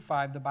 3 through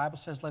 5, the Bible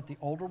says, "Let the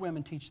older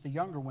women teach the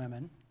younger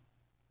women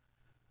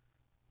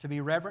to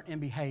be reverent in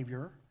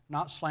behavior,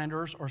 not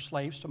slanderers or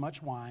slaves to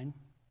much wine,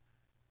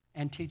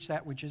 and teach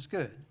that which is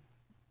good.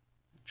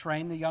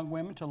 Train the young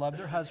women to love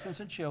their husbands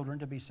and children,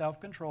 to be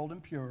self-controlled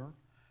and pure,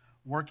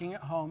 working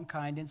at home,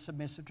 kind and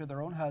submissive to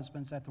their own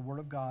husbands, that the word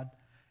of God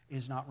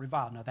is not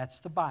reviled." Now, that's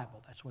the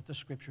Bible. That's what the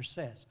Scripture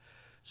says.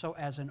 So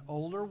as an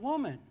older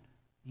woman,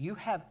 you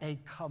have a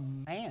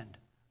command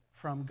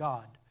from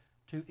God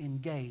to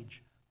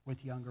engage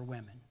with younger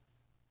women.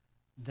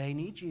 They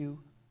need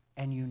you,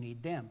 and you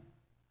need them.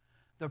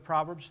 The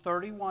Proverbs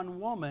 31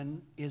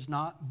 woman is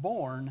not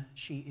born,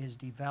 she is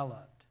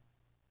developed.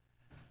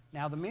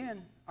 Now, the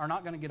men are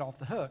not going to get off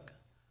the hook,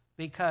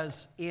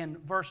 because in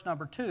verse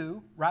number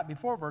 2, right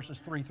before verses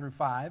 3 through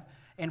 5,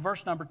 in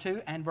verse number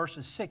 2 and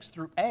verses 6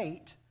 through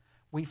 8,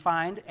 we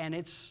find, and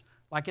it's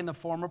like in the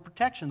form of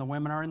protection, the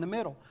women are in the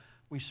middle.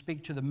 We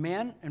speak to the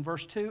men in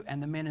verse 2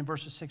 and the men in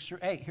verses 6 through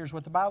 8. Here's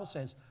what the Bible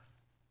says.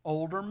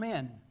 Older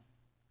men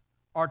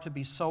are to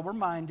be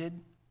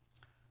sober-minded,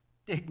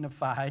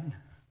 dignified,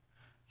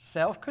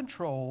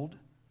 self-controlled,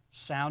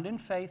 sound in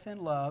faith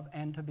and love,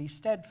 and to be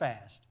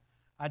steadfast.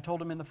 I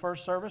told them in the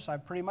first service, I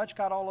pretty much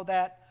got all of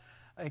that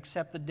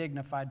except the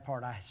dignified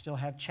part. I still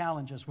have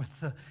challenges with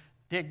the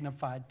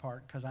dignified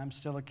part because I'm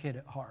still a kid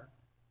at heart.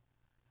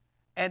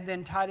 And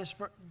then Titus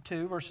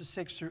 2, verses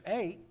 6 through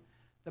 8,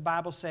 the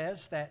Bible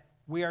says that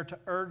we are to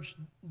urge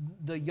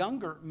the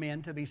younger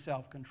men to be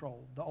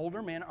self-controlled. The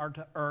older men are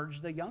to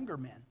urge the younger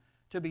men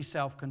to be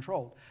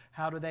self-controlled.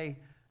 How do they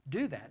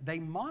do that? They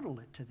model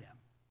it to them.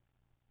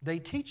 They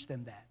teach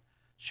them that.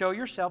 Show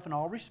yourself in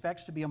all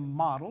respects to be a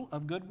model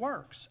of good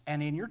works,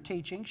 and in your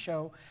teaching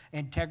show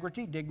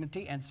integrity,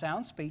 dignity, and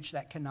sound speech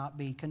that cannot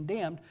be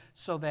condemned,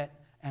 so that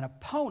an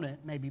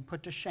opponent may be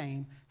put to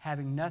shame,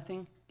 having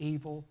nothing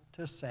evil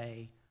to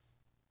say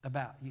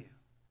about you.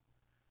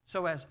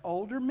 So as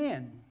older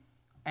men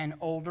and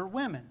older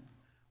women,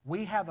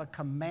 we have a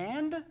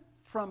command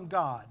from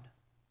God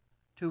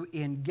to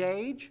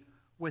engage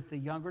with the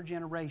younger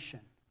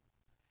generation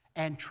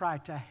and try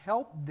to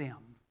help them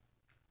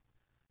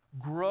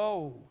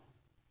grow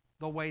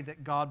the way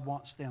that God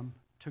wants them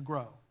to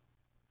grow.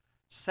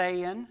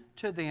 Saying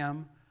to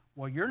them,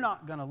 well, you're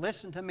not going to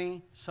listen to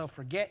me, so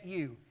forget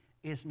you,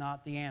 is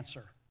not the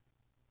answer.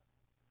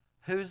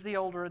 Who's the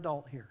older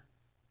adult here?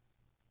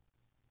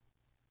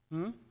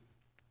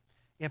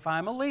 If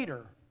I'm a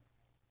leader,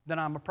 then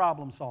I'm a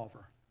problem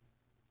solver.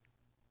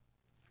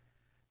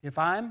 If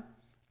I'm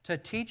to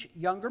teach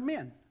younger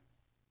men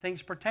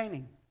things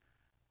pertaining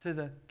to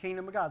the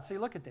kingdom of God. See,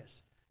 look at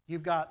this.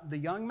 You've got the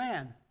young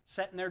man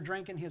sitting there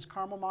drinking his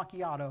caramel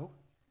macchiato,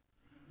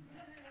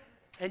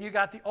 and you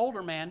got the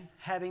older man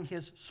having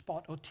his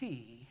spot of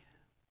tea.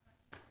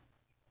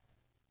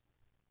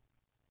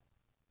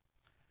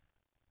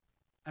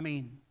 I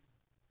mean,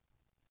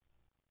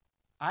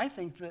 I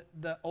think that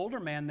the older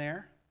man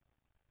there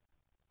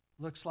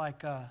looks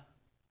like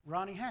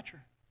Ronnie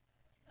Hatcher.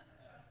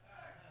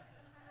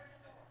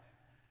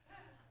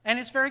 And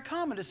it's very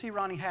common to see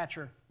Ronnie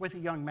Hatcher with a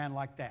young man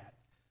like that,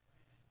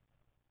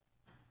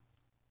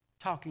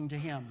 talking to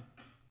him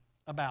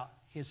about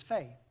his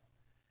faith.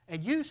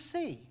 And you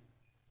see,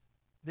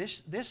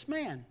 this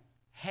man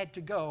had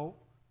to go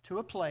to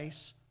a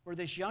place where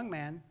this young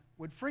man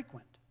would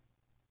frequent.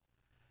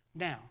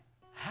 Now,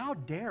 how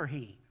dare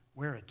he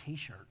wear a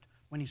t-shirt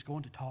when he's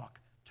going to talk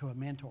to a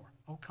mentor?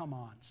 Oh, come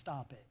on,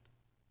 stop it.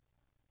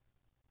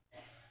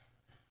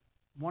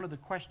 One of the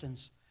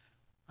questions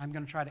I'm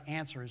going to try to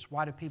answer is,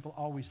 why do people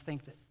always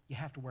think that you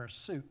have to wear a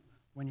suit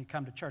when you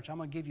come to church? I'm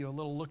going to give you a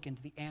little look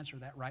into the answer to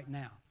that right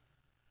now.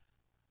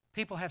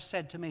 People have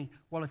said to me,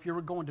 well, if you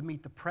were going to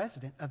meet the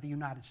President of the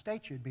United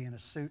States, you'd be in a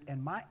suit.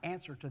 And my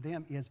answer to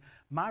them is,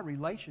 my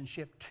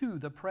relationship to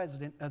the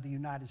President of the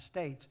United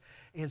States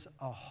is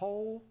a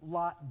whole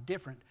lot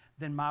different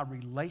than my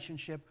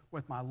relationship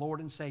with my Lord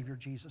and Savior,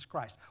 Jesus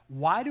Christ.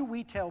 Why do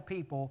we tell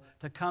people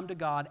to come to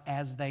God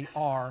as they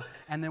are,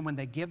 and then when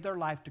they give their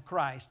life to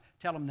Christ,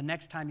 tell them the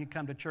next time you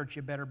come to church,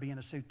 you better be in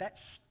a suit?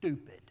 That's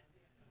stupid.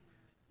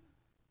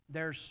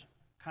 There's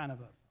kind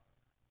of a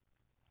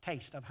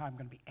taste of how I'm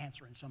going to be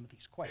answering some of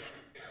these questions.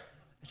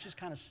 It's just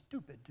kind of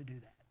stupid to do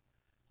that.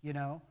 You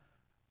know,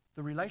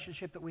 the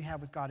relationship that we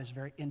have with God is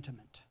very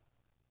intimate.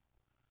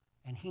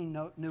 And He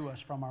knew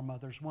us from our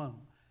mother's womb.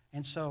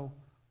 And so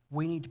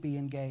we need to be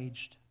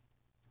engaged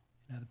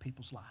in other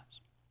people's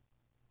lives.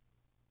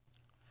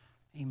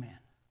 Amen.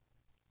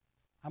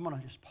 I'm going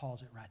to just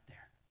pause it right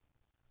there.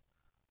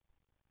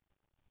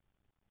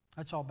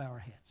 Let's all bow our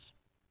heads.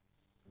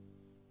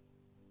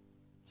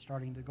 It's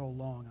starting to go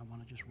long. I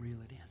want to just reel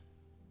it in.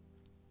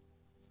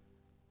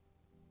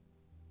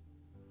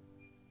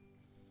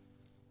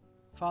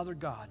 Father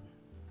God,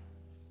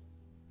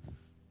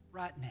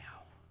 right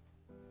now,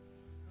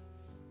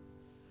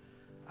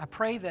 I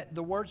pray that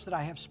the words that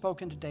I have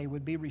spoken today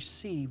would be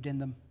received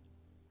in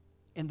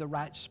in the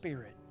right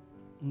spirit,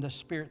 in the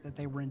spirit that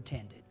they were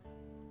intended.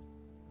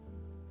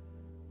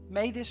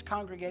 May this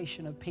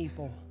congregation of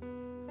people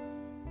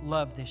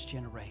love this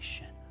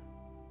generation.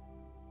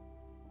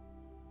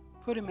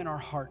 Put them in our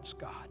hearts,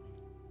 God.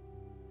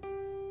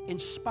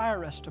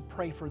 Inspire us to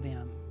pray for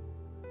them,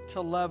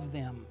 to love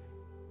them,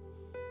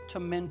 to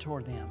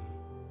mentor them,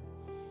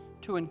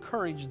 to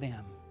encourage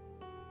them,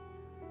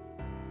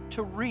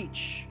 to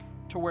reach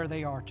to where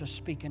they are, to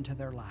speak into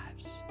their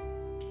lives.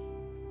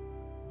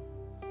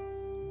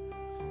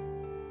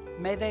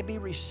 May they be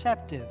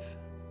receptive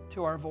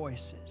to our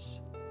voices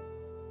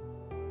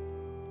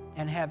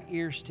and have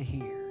ears to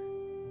hear.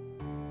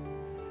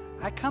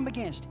 I come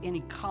against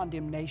any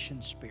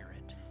condemnation spirit.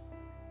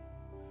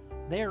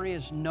 There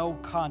is no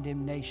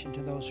condemnation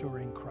to those who are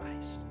in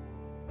Christ.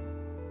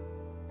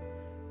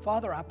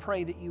 Father, I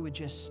pray that you would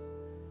just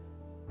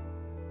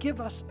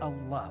give us a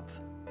love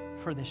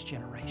for this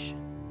generation.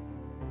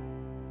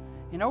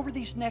 And over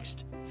these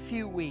next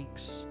few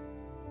weeks,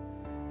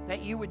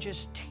 that you would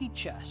just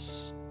teach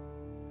us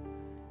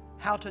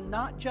how to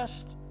not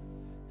just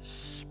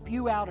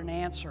spew out an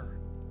answer,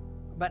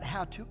 but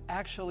how to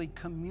actually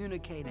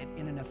communicate it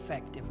in an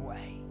effective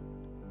way.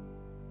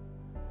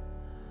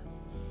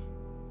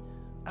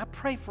 I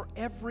pray for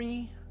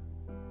every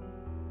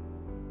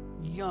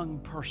young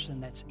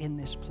person that's in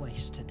this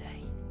place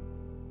today,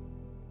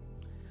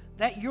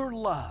 that your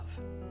love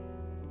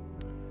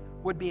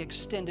would be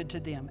extended to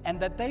them, and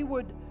that they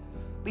would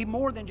be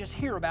more than just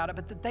hear about it,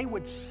 but that they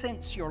would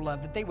sense your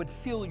love, that they would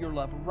feel your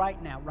love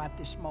right now, right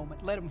this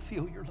moment. Let them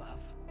feel your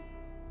love.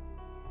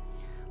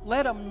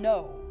 Let them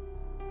know,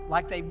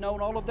 like they've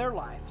known all of their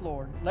life,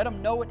 Lord. Let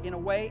them know it in a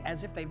way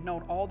as if they've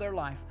known all their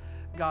life,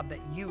 God, that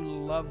you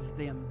love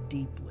them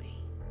deeply,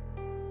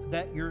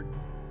 that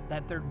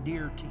they're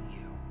dear to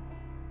you.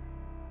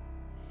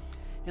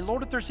 And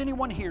Lord, if there's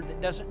anyone here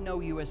that doesn't know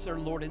you as their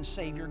Lord and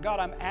Savior, God,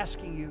 I'm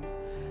asking you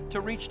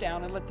to reach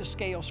down and let the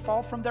scales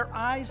fall from their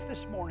eyes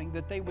this morning,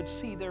 that they would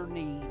see their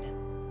need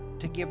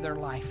to give their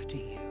life to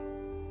you.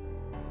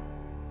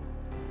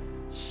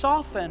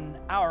 Soften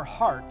our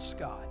hearts,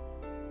 God.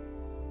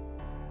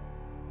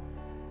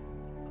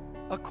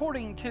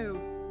 According to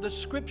the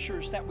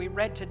scriptures that we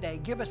read today,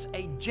 give us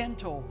a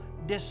gentle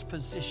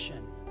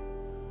disposition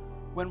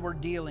when we're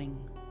dealing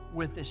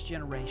with this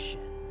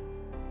generation.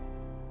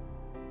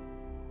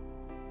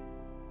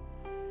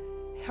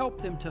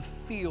 Help them to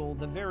feel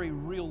the very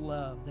real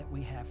love that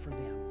we have for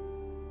them.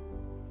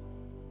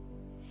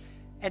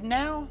 And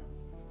now,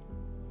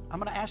 I'm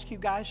going to ask you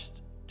guys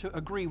to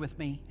agree with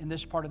me in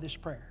this part of this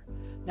prayer.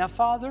 Now,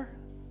 Father,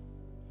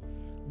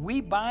 we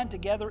bind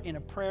together in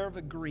a prayer of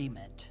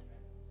agreement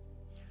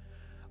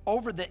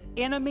over the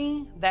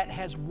enemy that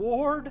has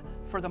warred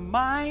for the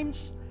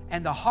minds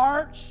and the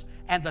hearts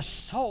and the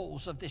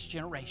souls of this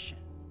generation.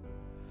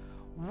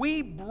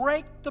 We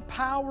break the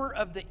power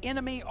of the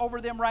enemy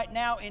over them right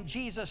now in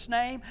Jesus'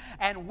 name,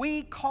 and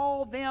we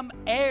call them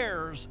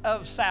heirs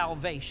of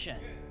salvation.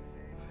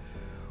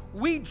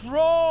 We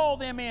draw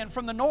them in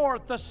from the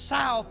north, the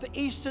south, the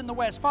east, and the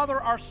west. Father,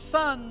 our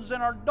sons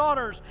and our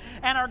daughters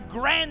and our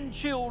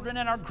grandchildren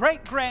and our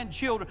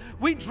great-grandchildren,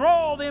 we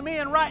draw them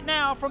in right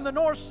now from the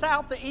north,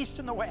 south, the east,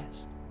 and the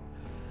west.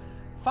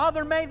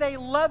 Father, may they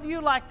love you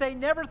like they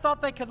never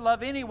thought they could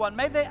love anyone.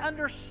 May they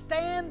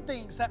understand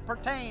things that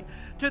pertain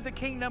to the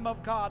kingdom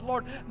of God.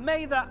 Lord,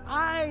 may the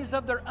eyes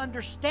of their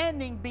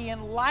understanding be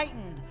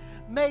enlightened.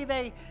 May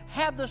they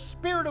have the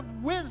spirit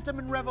of wisdom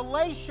and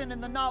revelation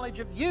in the knowledge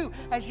of you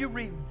as you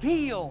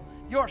reveal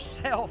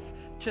yourself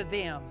to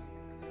them.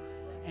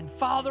 And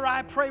Father,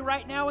 I pray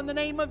right now in the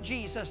name of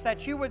Jesus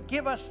that you would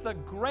give us the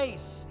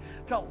grace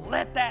to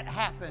let that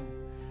happen.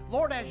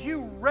 Lord, as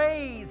you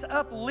raise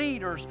up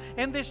leaders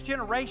in this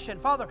generation,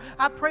 Father,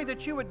 I pray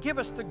that you would give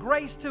us the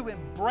grace to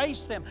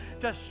embrace them,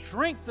 to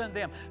strengthen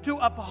them, to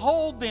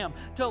uphold them,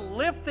 to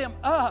lift them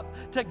up,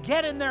 to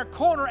get in their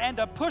corner and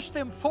to push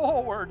them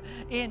forward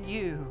in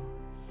you.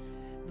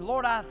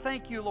 Lord, I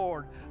thank you,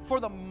 Lord, for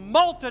the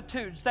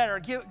multitudes that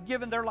are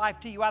giving their life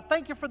to you. I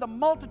thank you for the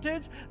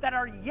multitudes that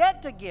are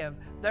yet to give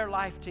their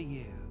life to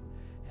you.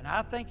 And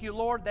I thank you,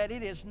 Lord, that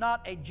it is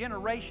not a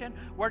generation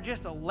where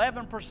just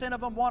 11% of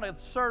them want to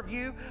serve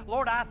you.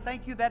 Lord, I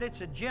thank you that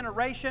it's a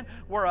generation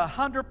where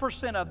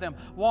 100% of them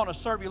want to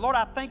serve you. Lord,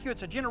 I thank you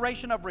it's a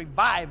generation of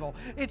revival.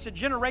 It's a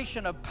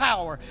generation of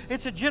power.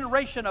 It's a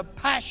generation of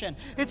passion.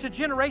 It's a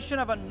generation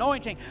of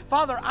anointing.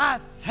 Father, I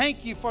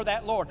thank you for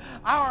that, Lord.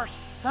 Our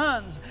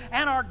sons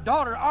and our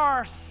daughter,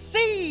 our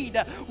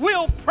seed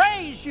will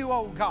praise you,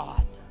 oh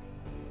God.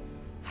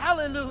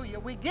 Hallelujah.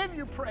 We give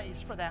you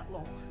praise for that,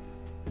 Lord.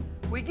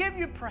 We give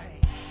you praise.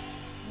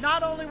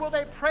 Not only will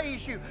they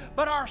praise you,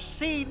 but our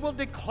seed will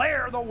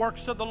declare the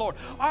works of the Lord.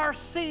 Our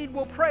seed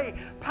will pray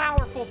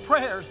powerful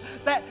prayers,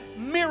 that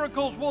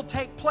miracles will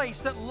take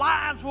place, that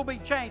lives will be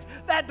changed,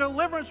 that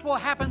deliverance will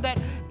happen,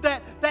 that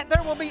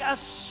there will be a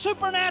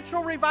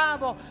supernatural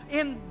revival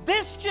in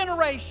this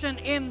generation,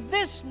 in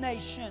this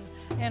nation,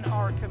 in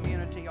our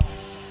community also.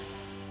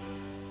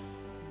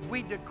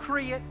 We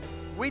decree it,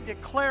 we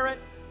declare it,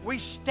 We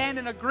stand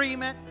in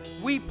agreement,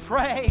 we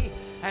pray,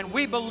 and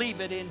we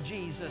believe it in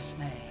Jesus'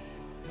 name.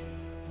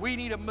 We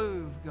need a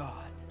move, God.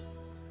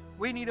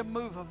 We need a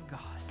move of God.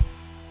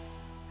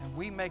 And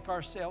we make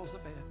ourselves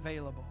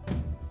available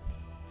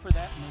for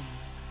that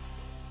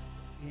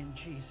movement in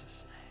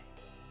Jesus'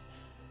 name.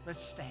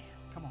 Let's stand.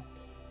 Come on.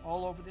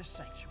 All over this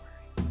sanctuary.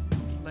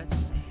 Let's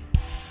stand.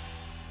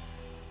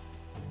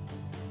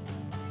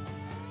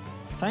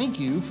 Thank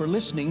you for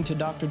listening to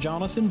Dr.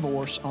 Jonathan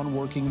Vorse on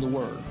Working the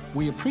Word.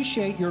 We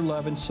appreciate your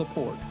love and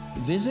support.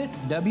 Visit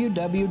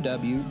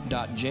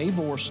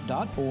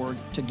www.jvorse.org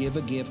to give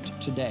a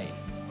gift today.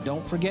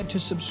 Don't forget to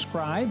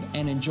subscribe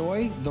and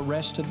enjoy the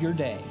rest of your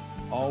day.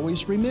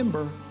 Always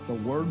remember, the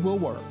Word will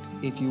work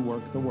if you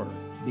work the Word.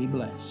 Be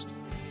blessed.